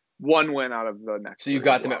Seahawks, 1 win out of the next. So you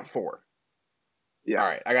got them at 4. Yeah. All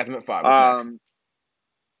right. I got them at 5. What's next?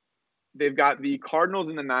 They've got the Cardinals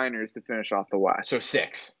and the Niners to finish off the West. So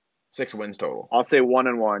 6 wins total. I'll say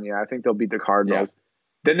 1-1. Yeah, I think they'll beat the Cardinals. Yeah.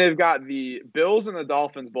 Then they've got the Bills and the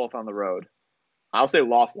Dolphins both on the road. I'll say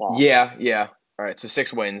loss. Yeah. All right, so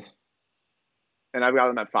 6 wins. And I've got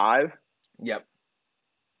them at 5. Yep.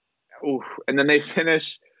 Ooh, and then they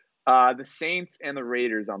finish the Saints and the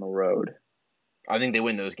Raiders on the road. I think they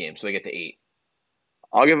win those games, so they get to 8.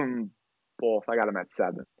 I'll give them both. I got them at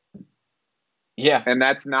 7. Yeah. And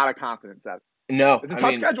that's not a confident 7. No. It's a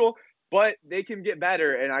tough schedule, but they can get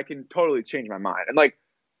better, and I can totally change my mind. And, like,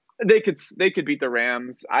 they could beat the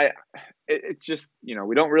Rams. It's just,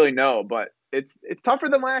 we don't really know, but it's tougher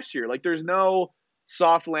than last year. Like, there's no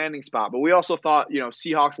soft landing spot. But we also thought,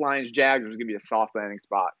 Seahawks, Lions, Jags was going to be a soft landing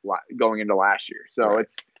spot going into last year. So right.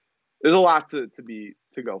 There's a lot to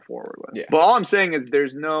go forward with. Yeah. But all I'm saying is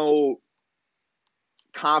there's no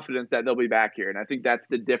confidence that they'll be back here, and I think that's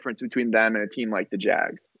the difference between them and a team like the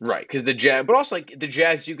Jags. Right, because but also like the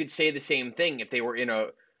Jags, you could say the same thing if they were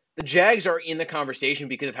the Jags are in the conversation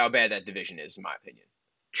because of how bad that division is, in my opinion.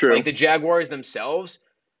 True. Like the Jaguars themselves,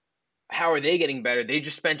 how are they getting better? They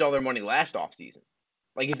just spent all their money last offseason.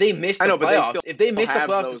 Like if they missed the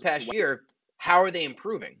playoffs, this past year, how are they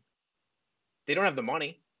improving? They don't have the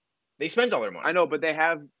money. They spent all their money. I know, but they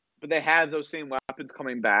have those same Hopkins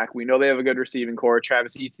coming back. We know they have a good receiving core.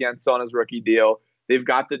 Travis Etienne still on his rookie deal. They've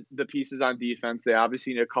got the pieces on defense. They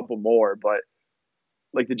obviously need a couple more, but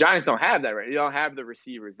like the Giants don't have that, right? They don't have the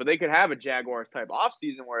receivers, but they could have a Jaguars type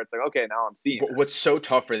offseason where it's like, okay, now I'm seeing But what's so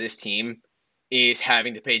tough for this team is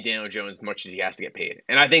having to pay Daniel Jones as much as he has to get paid.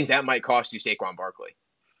 And I think that might cost you Saquon Barkley.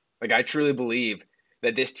 Like, I truly believe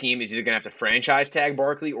that this team is either going to have to franchise tag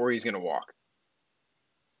Barkley or he's going to walk.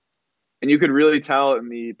 And you could really tell in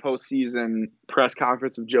the postseason press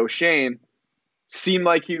conference of Joe Shane, seemed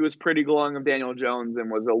like he was pretty glowing of Daniel Jones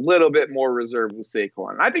and was a little bit more reserved with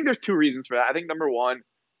Saquon. I think there's two reasons for that. I think number one,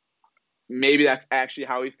 maybe that's actually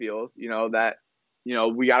how he feels, that,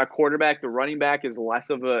 we got a quarterback, the running back is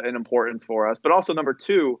less of an importance for us. But also number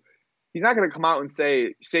two, he's not going to come out and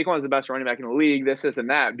say Saquon is the best running back in the league, this, and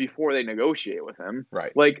that, before they negotiate with him.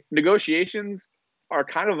 Right. Like, negotiations are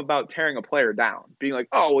kind of about tearing a player down, being like,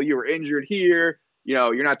 oh, well, you were injured here,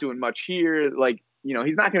 you're not doing much here. Like,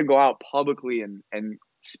 he's not going to go out publicly and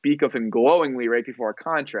speak of him glowingly right before a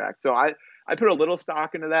contract. So I put a little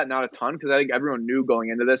stock into that, not a ton, because I think everyone knew going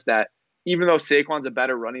into this that even though Saquon's a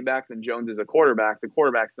better running back than Jones is a quarterback, the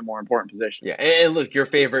quarterback's the more important position. Yeah, and look, your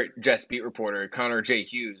favorite Jets beat reporter, Connor J.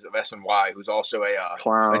 Hughes of SNY, who's also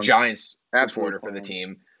a Giants reporter for the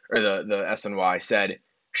team, or the SNY, said,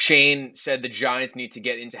 Shane said the Giants need to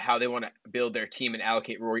get into how they want to build their team and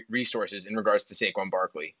allocate resources in regards to Saquon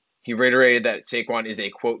Barkley. He reiterated that Saquon is a,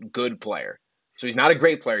 quote, good player. So he's not a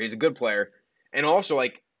great player. He's a good player. And also,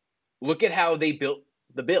 like, look at how they built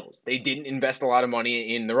the Bills. They didn't invest a lot of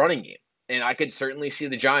money in the running game. And I could certainly see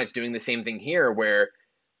the Giants doing the same thing here, where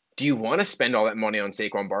do you want to spend all that money on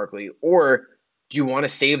Saquon Barkley, or do you want to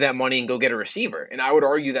save that money and go get a receiver? And I would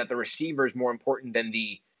argue that the receiver is more important than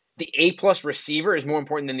the A-plus receiver is more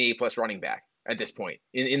important than the A-plus running back at this point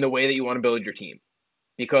in the way that you want to build your team.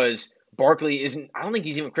 Because Barkley isn't – I don't think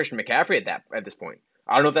he's even Christian McCaffrey at this point.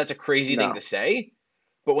 I don't know if that's a crazy thing to say,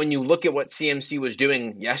 but when you look at what CMC was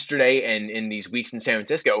doing yesterday and in these weeks in San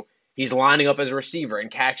Francisco, he's lining up as a receiver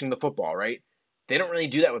and catching the football, right? They don't really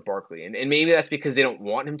do that with Barkley. And maybe that's because they don't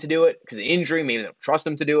want him to do it because of injury. Maybe they don't trust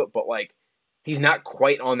him to do it. But, like, he's not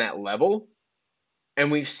quite on that level.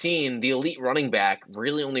 And we've seen the elite running back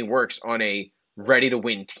really only works on a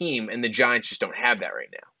ready-to-win team, and the Giants just don't have that right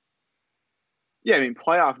now. Yeah, I mean,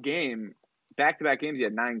 playoff game, back-to-back games, he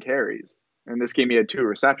had 9 carries. In this game, he had 2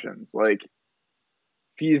 receptions. Like, if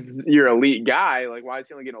he's your elite guy, like, why is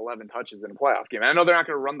he only getting 11 touches in a playoff game? And I know they're not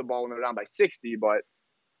going to run the ball when they're down by 60, but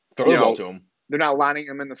throw the ball to him. They're not lining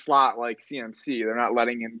him in the slot like CMC. They're not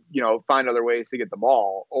letting him, find other ways to get the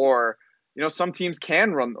ball. Or, some teams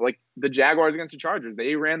can run, like the Jaguars against the Chargers.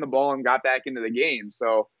 They ran the ball and got back into the game.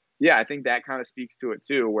 So, yeah, I think that kind of speaks to it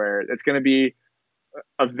too, where it's going to be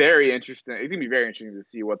it's going to be very interesting to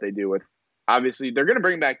see what they do with, obviously, they're going to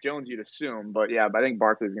bring back Jones, you'd assume. But, yeah, I think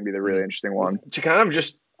Barkley's going to be the really interesting one. To kind of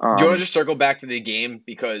just, do you want to just circle back to the game?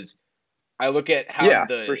 Because I look at how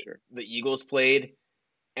the Eagles played,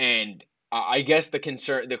 and I guess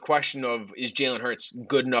the question of is Jalen Hurts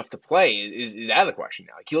good enough to play is out of the question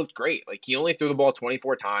now. Like, he looked great. Like, he only threw the ball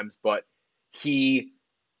 24 times, but he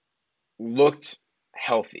looked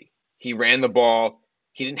healthy. He ran the ball.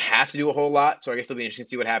 He didn't have to do a whole lot, so I guess it'll be interesting to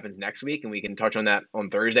see what happens next week, and we can touch on that on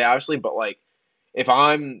Thursday, obviously. But, like, if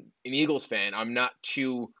I'm an Eagles fan, I'm not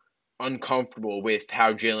too uncomfortable with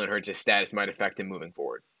how Jalen Hurts' status might affect him moving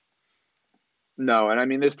forward. No, and I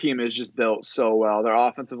mean, this team is just built so well. Their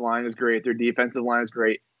offensive line is great. Their defensive line is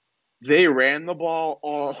great. They ran the ball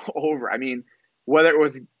all over. I mean, whether it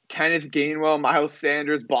was Kenneth Gainwell, Miles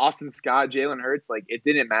Sanders, Boston Scott, Jalen Hurts, like, it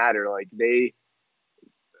didn't matter. Like,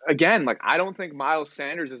 I don't think Miles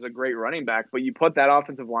Sanders is a great running back, but you put that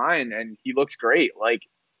offensive line and he looks great. Like,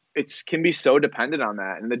 it can be so dependent on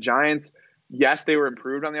that. And the Giants, yes, they were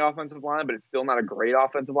improved on the offensive line, but it's still not a great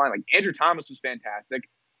offensive line. Like, Andrew Thomas was fantastic.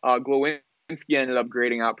 Glowinski ended up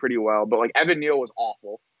grading out pretty well, but like Evan Neal was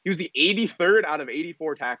awful. He was the 83rd out of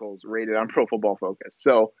 84 tackles rated on Pro Football Focus.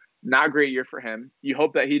 So not a great year for him. You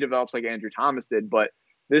hope that he develops like Andrew Thomas did, but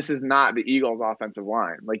this is not the Eagles offensive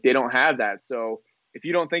line. Like, they don't have that. So if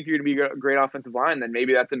you don't think you're going to be a great offensive line, then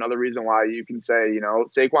maybe that's another reason why you can say,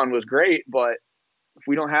 Saquon was great, but if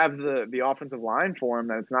we don't have the offensive line for him,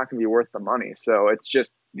 then it's not going to be worth the money. So it's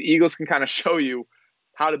just the Eagles can kind of show you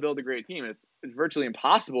how to build a great team. It's virtually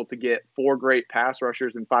impossible to get 4 great pass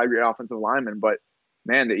rushers and 5 great offensive linemen, but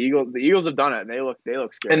man, the Eagles have done it. And they look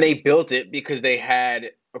scary. And they built it because they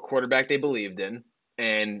had a quarterback they believed in,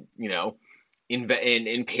 and and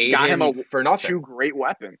paid him for nothing. 2 great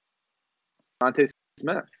weapons. Devontae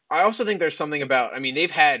Smith. I also think there's something about. I mean,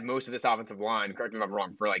 they've had most of this offensive line, correct me if I'm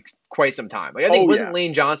wrong, for like quite some time. Like, I think wasn't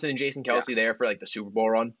Lane Johnson and Jason Kelce there for like the Super Bowl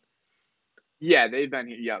run? Yeah, they've been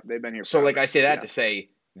here. Yep, they've been here So, like, forever. I say that Yeah. to say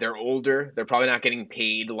they're older. They're probably not getting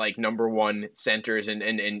paid like number one centers and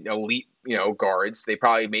elite, guards. They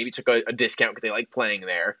probably maybe took a discount because they like playing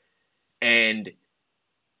there. And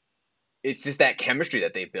it's just that chemistry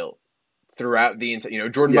that they built throughout the entire.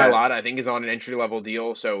 Jordan Yeah. Mailata, I think, is on an entry level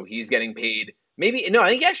deal, so he's getting paid. Maybe no, I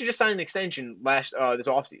think he actually just signed an extension this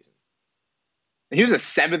offseason. He was a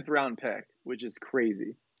 7th-round pick, which is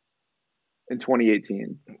crazy in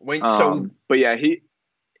 2018. But yeah,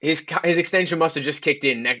 his extension must have just kicked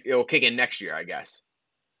in. It'll kick in next year, I guess.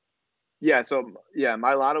 Yeah, so yeah,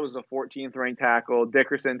 Mailata was the 14th ranked tackle,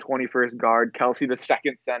 Dickerson 21st guard, Kelsey the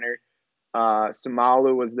 2nd center,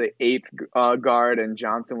 Samalu was the 8th guard, and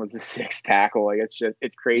Johnson was the 6th tackle. Like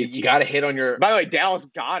it's crazy. You got to hit on your. By the way, Dallas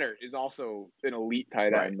Goedert is also an elite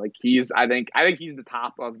tight end. Right. Like I think he's the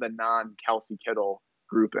top of the non-Kelsey Kittle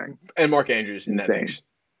grouping. And Mark Andrews in that mix.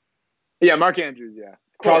 Yeah, Mark Andrews. Yeah,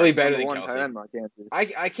 probably better than Kelsey. Tight end, Mark Andrews. I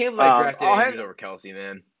can't believe I drafted Andrews over Kelsey,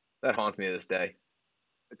 man. That haunts me to this day.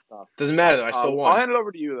 It's tough. Doesn't matter though. I still won. I'll hand it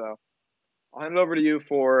over to you though. I'll hand it over to you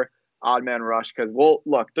for Odd Man Rush because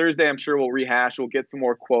Thursday. I'm sure we'll rehash. We'll get some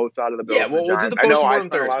more quotes out of the Bills. Yeah, we'll do the I know I Postmortem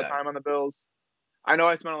spent a lot of time on the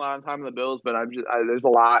Bills. But there's a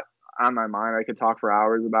lot on my mind. I could talk for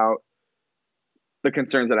hours about the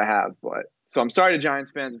concerns that I have. But so I'm sorry to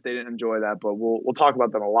Giants fans if they didn't enjoy that. But we'll talk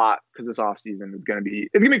about them a lot because this offseason is gonna be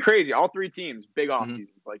crazy. All three teams, big off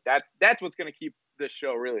seasons. Like that's what's gonna keep this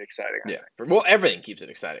show really exciting. I think. Well, everything keeps it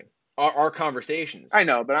exciting. Our conversations. I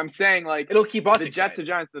know, but I'm saying like it'll keep us the excited. Jets, the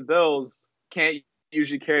Giants, the Bills can't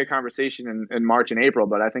usually carry a conversation in March and April,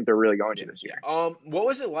 but I think they're really going to this year. What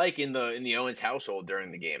was it like in the Owens household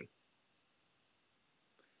during the game?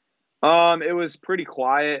 It was pretty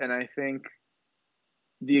quiet, and I think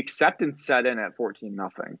the acceptance set in at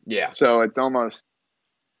 14-0. Yeah. So it's almost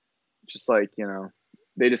just like,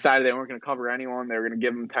 they decided they weren't going to cover anyone. They were going to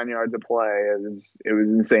give them 10 yards of play. It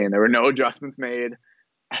was insane. There were no adjustments made.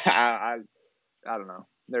 I don't know.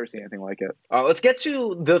 Never seen anything like it. Let's get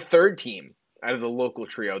to the third team out of the local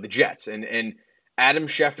trio, the Jets. And Adam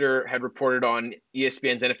Schefter had reported on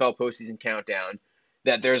ESPN's NFL postseason countdown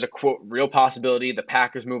that there's a, quote, real possibility the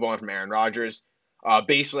Packers move on from Aaron Rodgers.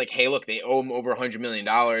 Basically, like, hey, look, they owe him over $100 million.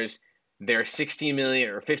 They're $16 million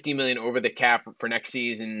or $50 million over the cap for next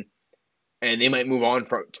season, and they might move on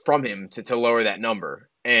from him to lower that number.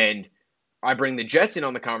 And I bring the Jets in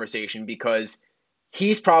on the conversation because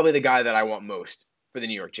he's probably the guy that I want most for the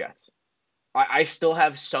New York Jets. I still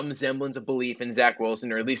have some semblance of belief in Zach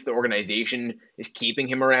Wilson, or at least the organization is keeping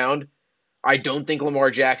him around. I don't think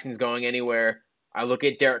Lamar Jackson's going anywhere. I look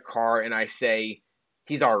at Derek Carr and I say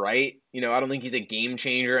he's all right. I don't think he's a game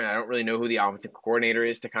changer, and I don't really know who the offensive coordinator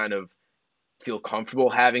is to kind of feel comfortable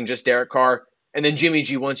having just Derek Carr. And then Jimmy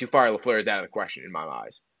G, once you fire LaFleur, is out of the question in my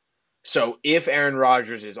eyes. So if Aaron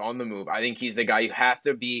Rodgers is on the move, I think he's the guy you have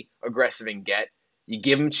to be aggressive and get. You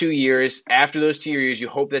give him 2 years. After those 2 years, you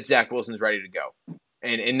hope that Zach Wilson's ready to go.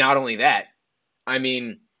 And not only that, I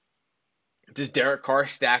mean, does Derek Carr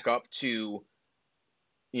stack up to,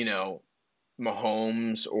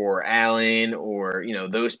 Mahomes or Allen or,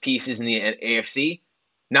 those pieces in the AFC?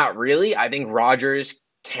 Not really. I think Rodgers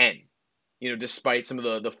can, despite some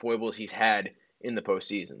of the foibles he's had in the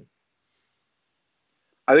postseason.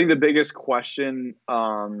 I think the biggest question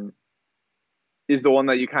is the one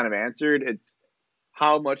that you kind of answered. It's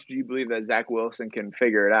how much do you believe that Zach Wilson can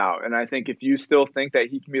figure it out? And I think if you still think that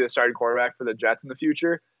he can be the starting quarterback for the Jets in the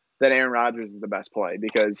future, then Aaron Rodgers is the best play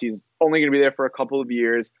because he's only going to be there for a couple of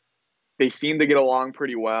years. They seem to get along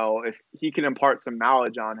pretty well. If he can impart some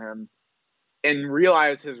knowledge on him and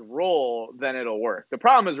realize his role, then it'll work. The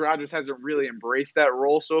problem is Rodgers hasn't really embraced that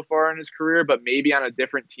role so far in his career, but maybe on a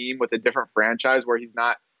different team with a different franchise where he's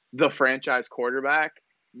not the franchise quarterback,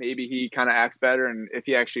 maybe he kind of acts better. And if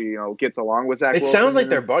he actually, gets along with Zach Wilson, it sounds like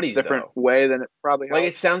they're buddies, different way, then it probably helps. Like,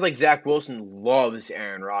 it sounds like Zach Wilson loves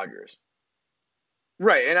Aaron Rodgers.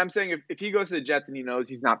 Right. And I'm saying if he goes to the Jets and he knows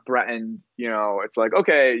he's not threatened, it's like,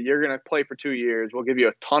 okay, you're going to play for 2 years. We'll give you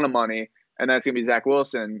a ton of money. And that's going to be Zach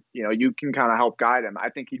Wilson. You can kind of help guide him. I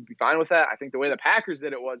think he'd be fine with that. I think the way the Packers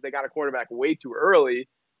did it was they got a quarterback way too early,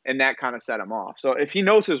 and that kind of set him off. So if he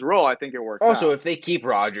knows his role, I think it works Also, out. if they keep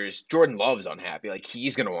Rodgers, Jordan Love's unhappy. Like,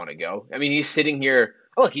 he's going to want to go. I mean, he's sitting here.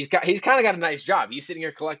 Oh, look, he's kind of got a nice job. He's sitting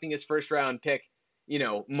here collecting his first-round pick,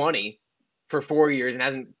 money for 4 years and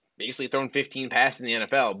hasn't basically thrown 15 passes in the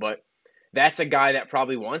NFL. But that's a guy that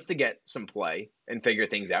probably wants to get some play and figure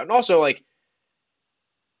things out. And also, like,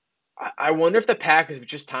 I wonder if the Packers have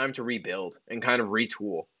just time to rebuild and kind of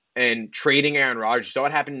retool. And trading Aaron Rodgers, so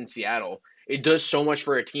what happened in Seattle, it does so much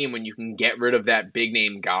for a team when you can get rid of that big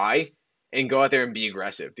name guy and go out there and be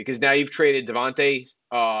aggressive. Because now you've traded Devontae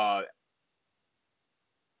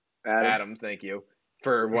Adams, thank you,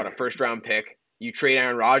 for what, a first-round pick. You trade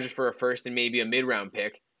Aaron Rodgers for a first and maybe a mid-round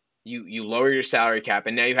pick. You lower your salary cap,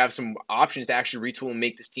 and now you have some options to actually retool and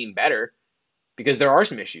make this team better because there are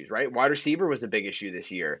some issues, right? Wide receiver was a big issue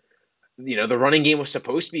this year. The running game was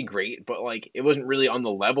supposed to be great, but like it wasn't really on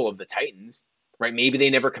the level of the Titans, right? Maybe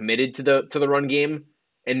they never committed to the run game,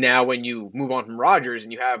 and now when you move on from Rodgers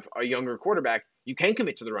and you have a younger quarterback, you can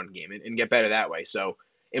commit to the run game and get better that way. So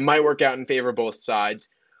it might work out in favor of both sides.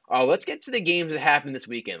 Let's get to the games that happened this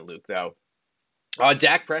weekend, Luke, though.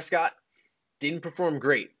 Dak Prescott didn't perform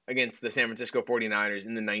great against the San Francisco 49ers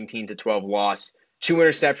in the 19-12 loss. 2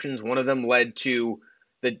 interceptions. One of them led to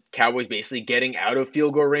the Cowboys basically getting out of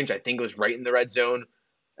field goal range. I think it was right in the red zone.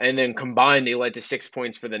 And then combined, they led to 6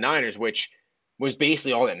 points for the Niners, which was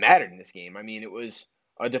basically all that mattered in this game. I mean, it was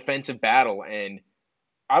a defensive battle, and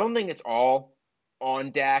I don't think it's all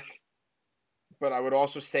on Dak, but I would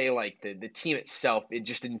also say like the team itself, it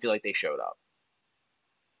just didn't feel like they showed up.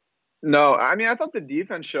 No, I mean I thought the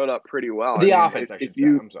defense showed up pretty well. The I mean, offense, I should say.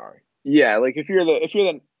 I'm sorry. Yeah, like if you're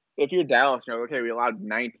Dallas, okay, we allowed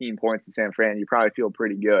 19 points to San Fran, you probably feel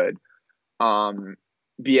pretty good.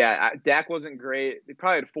 But yeah, Dak wasn't great. They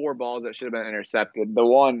probably had 4 balls that should have been intercepted. The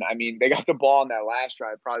one, I mean, they got the ball in that last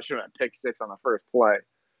drive, probably should have been pick 6 on the first play.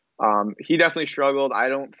 He definitely struggled. I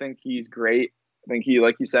don't think he's great. I think he,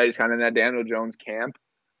 like you said, he's kind of in that Daniel Jones camp.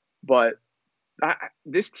 But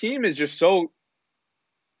this team is just so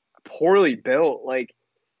poorly built. Like,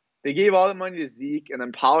 they gave all the money to Zeke, and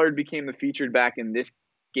then Pollard became the featured back in this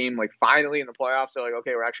game. Like, finally in the playoffs, they're like,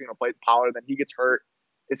 okay, we're actually going to play Pollard. Then he gets hurt.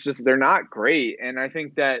 It's just they're not great. And I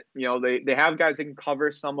think that, they have guys that can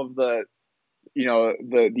cover some of the,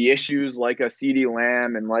 the issues like a CeeDee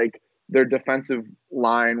Lamb and like their defensive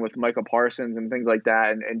line with Micah Parsons and things like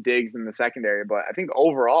that and Diggs in the secondary. But I think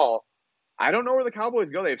overall, I don't know where the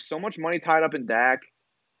Cowboys go. They have so much money tied up in Dak.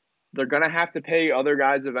 They're gonna have to pay other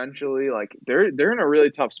guys eventually. Like they're in a really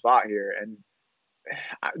tough spot here, and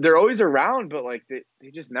they're always around, but like they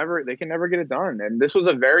can never get it done. And this was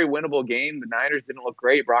a very winnable game. The Niners didn't look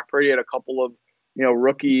great. Brock Purdy had a couple of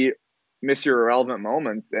rookie miss your irrelevant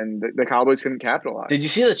moments, and the Cowboys couldn't capitalize. Did you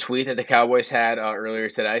see the tweet that the Cowboys had earlier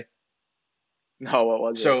today? No, what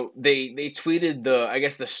was it? So they tweeted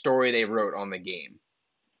the story they wrote on the game,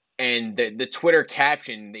 and the Twitter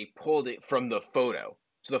caption, they pulled it from the photo.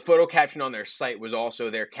 So the photo caption on their site was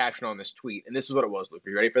also their caption on this tweet. And this is what it was, Luke. Are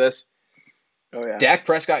you ready for this? Oh, yeah. Dak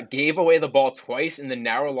Prescott gave away the ball twice in the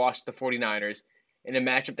narrow loss to the 49ers in a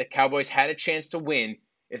matchup the Cowboys had a chance to win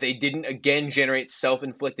if they didn't again generate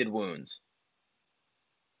self-inflicted wounds.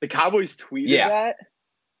 The Cowboys tweeted that?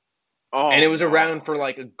 Oh, and it was around for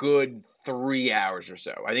like a good 3 hours or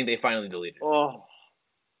so. I think they finally deleted it. Oh,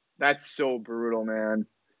 that's so brutal, man.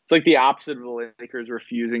 It's like the opposite of the Lakers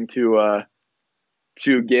refusing to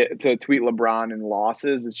tweet LeBron in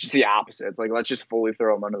losses. It's just the opposite. It's like, let's just fully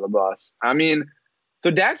throw him under the bus. I mean, so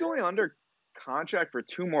Dak's only under contract for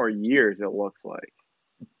 2 more years, it looks like.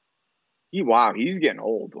 He's getting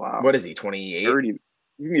old. Wow. What is he, 28? 30.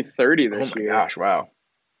 He's going to be 30 this year. Oh, my gosh, wow.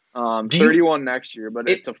 31 next year, but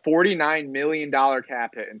it's a $49 million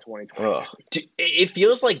cap hit in 2020. It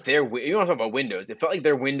feels like you want to talk about windows. It felt like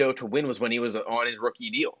their window to win was when he was on his rookie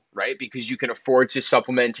deal, right? Because you can afford to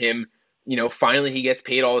supplement him. Finally he gets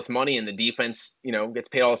paid all this money, and the defense, gets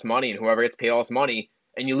paid all this money, and whoever gets paid all this money,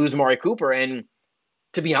 and you lose Amari Cooper. And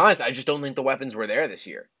to be honest, I just don't think the weapons were there this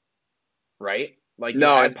year, right? Like you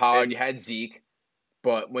had Pollard, you had Zeke,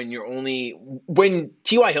 but when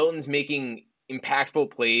T.Y. Hilton's making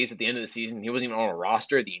impactful plays at the end of the season, he wasn't even on a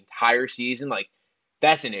roster the entire season. Like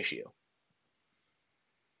that's an issue.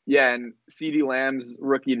 Yeah, and CeeDee Lamb's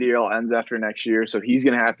rookie deal ends after next year, so he's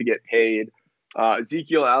going to have to get paid.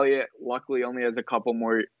 Ezekiel Elliott, luckily, only has a couple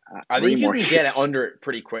more. I think you can get out from it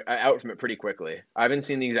pretty quickly. I haven't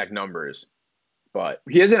seen the exact numbers, but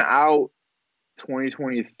he has an out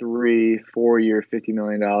 2023 4-year $50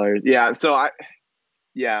 million. Yeah, so I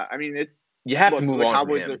mean it's you have to move on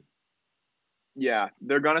from him.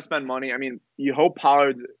 They're gonna spend money. I mean, you hope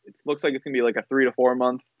Pollard. It looks like it's gonna be like a 3 to 4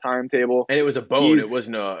 month timetable. And it was a bone. It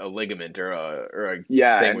wasn't a ligament or a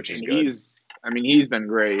thing, which is good. He's been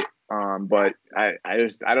great. But I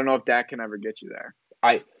don't know if Dak can ever get you there.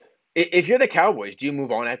 If you're the Cowboys, do you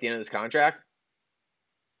move on at the end of this contract?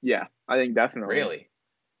 Yeah, I think definitely. Really?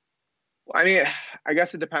 I mean, I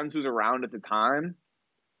guess it depends who's around at the time.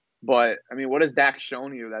 But, I mean, what has Dak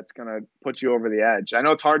shown you that's going to put you over the edge? I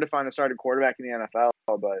know it's hard to find a starting quarterback in the NFL,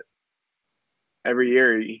 but every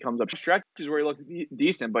year he comes up stretches where he looks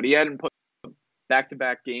decent, but he hadn't put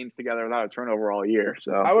back-to-back games together without a turnover all year.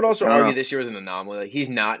 So I would also I don't argue know. this year was an anomaly. Like, he's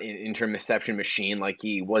not an interception machine like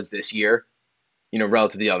he was this year,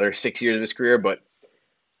 relative to the other 6 years of his career. But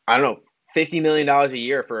I don't know, $50 million a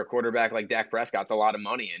year for a quarterback like Dak Prescott's a lot of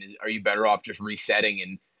money. And are you better off just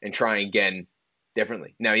resetting and trying again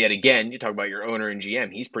differently? Now, yet again, you talk about your owner and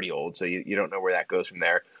GM. He's pretty old, so you don't know where that goes from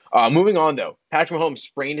there. Moving on, though, Patrick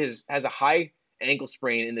Mahomes has a high ankle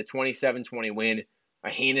sprain in the 27-20 win, a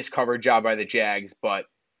heinous cover job by the Jags, but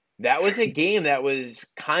that was a game that was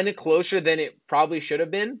kind of closer than it probably should have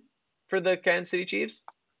been for the Kansas City Chiefs.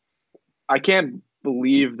 I can't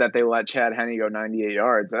believe that they let Chad Henne go 98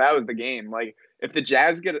 yards. So that was the game. Like if the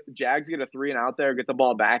Jags get a 3 and out there, get the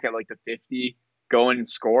ball back at like the 50, go and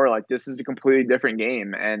score, like this is a completely different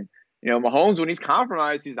game. And Mahomes, when he's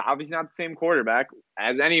compromised, he's obviously not the same quarterback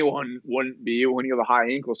as anyone wouldn't be when you have a high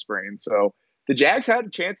ankle sprain. So the Jags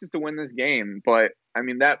had chances to win this game, but I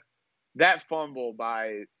mean that fumble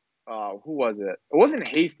by who was it? It wasn't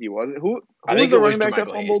Hasty, was it? Who I was think the it was running back that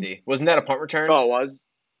JaMycal fumbled? Hasty. Wasn't that a punt return? Oh, it was.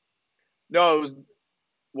 No, it was.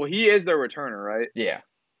 Well, he is their returner, right? Yeah.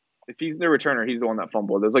 If he's their returner, he's the one that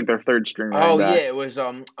fumbled. It was like their third string running Oh, yeah, back. it was.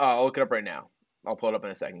 I'll look it up right now. I'll pull it up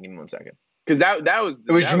in a second. Give me 1 second. Because that was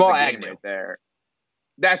It was that Jamal was the game Agnew. right there.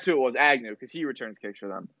 That's who it was, Agnew, because he returns kicks for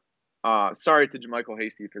them. Sorry to JaMycal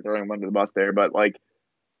Hasty for throwing him under the bus there, but like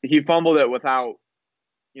he fumbled it without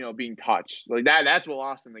being touched. Like that's what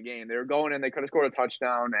lost him the game. They were going in, they could have scored a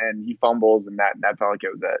touchdown, and he fumbles, and that felt like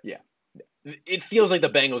it was it. Yeah. It feels like the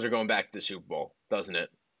Bengals are going back to the Super Bowl, doesn't it?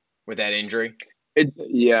 With that injury.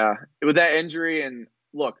 With that injury, and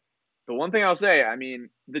look, the one thing I'll say, I mean,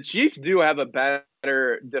 the Chiefs do have a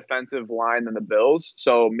better defensive line than the Bills,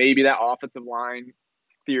 so maybe that offensive line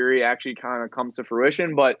theory actually kind of comes to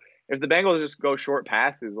fruition. But if the Bengals just go short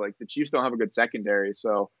passes, like the Chiefs don't have a good secondary,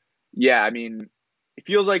 so yeah, I mean, it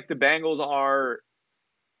feels like the Bengals are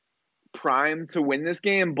primed to win this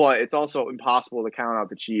game, but it's also impossible to count out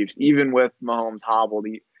the Chiefs, even with Mahomes hobbled.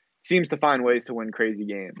 He seems to find ways to win crazy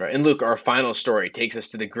games. Right. And Luke, our final story takes us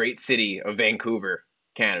to the great city of Vancouver,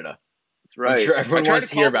 Canada. That's right. I'm sure everyone wants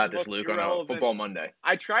to hear about this, Luke, on a Football Monday.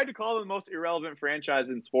 I tried to call them the most irrelevant franchise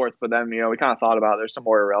in sports, but then we kind of thought about there's some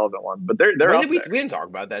more irrelevant ones. But they're up there. We didn't talk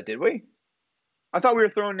about that, did we? I thought we were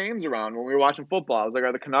throwing names around when we were watching football. I was like,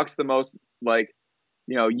 are the Canucks the most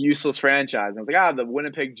useless franchise? And I was like, the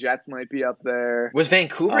Winnipeg Jets might be up there. Was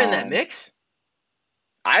Vancouver in that mix?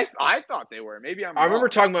 I thought they were. Maybe I'm wrong. I remember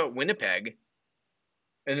talking about Winnipeg,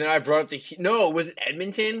 and then I brought up was it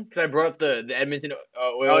Edmonton? Because I brought up the Edmonton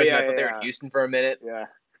Oilers, and I thought they were in Houston for a minute. Yeah.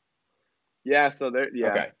 Yeah, so they're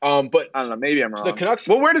Okay. But I don't know, maybe I'm wrong. The Canucks.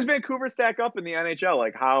 Well, where does Vancouver stack up in the NHL?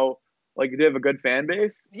 Like how do they have a good fan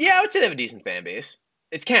base? Yeah, I would say they have a decent fan base.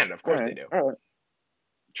 It's Canada, of course they do. All right.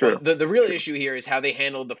 True. But the real issue here is how they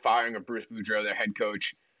handled the firing of Bruce Boudreau, their head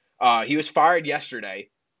coach. He was fired yesterday,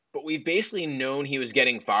 but we've basically known he was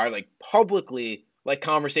getting fired, like publicly. Like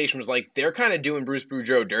conversation was like they're kind of doing Bruce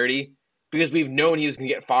Boudreau dirty because we've known he was going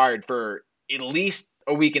to get fired for at least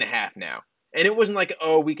a week and a half now. And it wasn't like,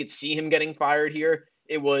 oh, we could see him getting fired here.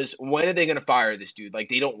 It was, when are they going to fire this dude? Like,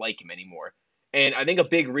 they don't like him anymore. And I think a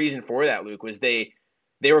big reason for that, Luke, was they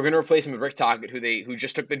were going to replace him with Rick Tocchet, who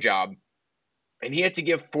just took the job. And he had to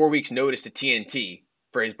give 4 weeks notice to TNT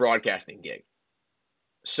for his broadcasting gig.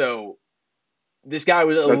 So this guy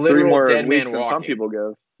was a literal dead man walking. Some people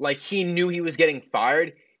give. Like, he knew he was getting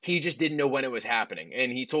fired. He just didn't know when it was happening.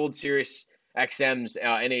 And he told Sirius XM's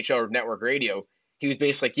NHL network radio, he was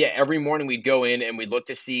basically like, yeah, every morning we'd go in and we'd look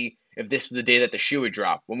to see if this was the day that the shoe would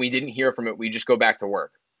drop. When we didn't hear from it, we'd just go back to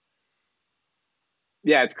work.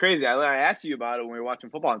 Yeah, it's crazy. I asked you about it when we were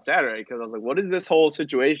watching football on Saturday because I was like, what is this whole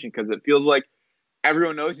situation? Because it feels like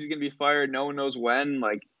everyone knows he's going to be fired. No one knows when.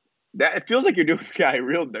 Like, that. It feels like you're doing the guy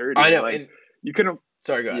real dirty. I know. Like, and you couldn't.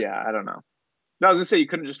 Sorry, go ahead. Yeah, I don't know. No, I was going to say, you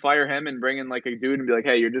couldn't just fire him and bring in like a dude and be like,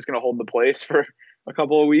 hey, you're just going to hold the place for a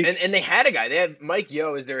couple of weeks. And they had a guy. They had Mike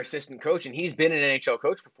Yeo as their assistant coach, and he's been an NHL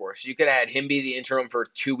coach before. So you could have had him be the interim for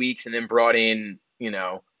 2 weeks and then brought in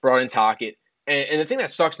Tocchet. And the thing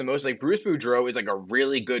that sucks the most, like, Bruce Boudreau is like a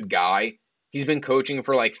really good guy. He's been coaching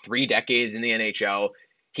for like 3 decades in the NHL.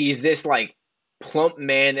 He's this like plump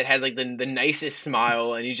man that has like the nicest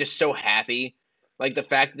smile, and he's just so happy. Like, the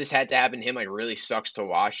fact that this had to happen to him like really sucks to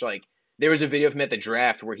watch. Like, there was a video of him at the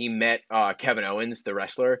draft where he met Kevin Owens, the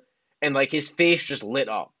wrestler, and like his face just lit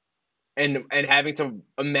up. And having to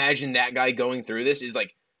imagine that guy going through this is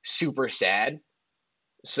like super sad.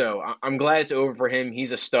 So I'm glad it's over for him.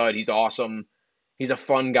 He's a stud. He's awesome. He's a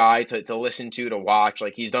fun guy to listen to watch.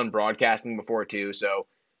 Like, he's done broadcasting before too. So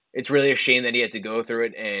it's really a shame that he had to go through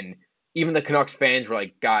it. And even the Canucks fans were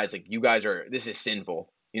like, guys, like, this is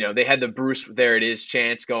sinful. They had the Bruce There It Is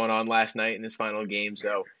chants going on last night in his final game.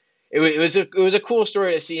 So it was a cool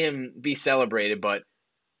story to see him be celebrated, but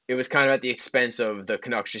it was kind of at the expense of the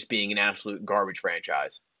Canucks just being an absolute garbage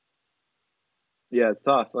franchise. Yeah, it's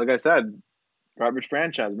tough. Like I said, garbage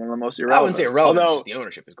franchise, one of the most I irrelevant. wouldn't say irrelevant, Although just the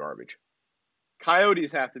ownership is garbage.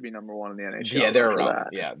 Coyotes have to be number one in the NHL. Yeah, they're for irrelevant.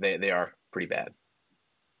 that. Yeah, they are pretty bad.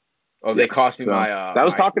 Oh, Yeah, they cost me so my that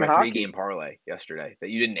was talking my hockey. 3-game parlay yesterday that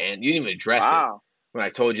you didn't even address it Wow. when I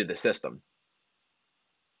told you the system.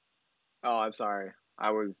 Oh, I'm sorry.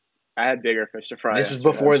 I had bigger fish to fry. This was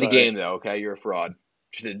yesterday. before I'm the sorry. game, though. Okay, you're a fraud.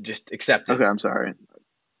 Just accept it. Okay, I'm sorry.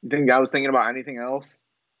 You think I was thinking about anything else?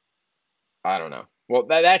 I don't know. Well,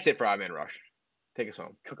 that's it for I'm in Rush. Take us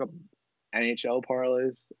home. Cook up NHL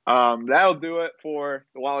parlays. That'll do it for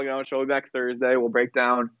the While Ago Show. We'll be back Thursday. We'll break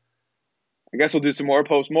down. I guess we'll do some more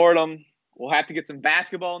postmortem. We'll have to get some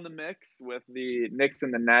basketball in the mix with the Knicks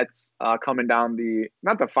and the Nets coming down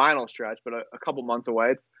not the final stretch, but a couple months away.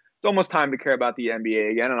 It's almost time to care about the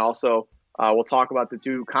NBA again. And also, we'll talk about the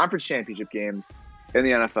 2 conference championship games in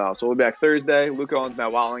the NFL. So we'll be back Thursday. Luke Owens,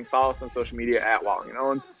 Matt Watling. Follow us on social media at Watling and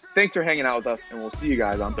Owens. Thanks for hanging out with us, and we'll see you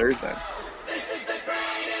guys on Thursday.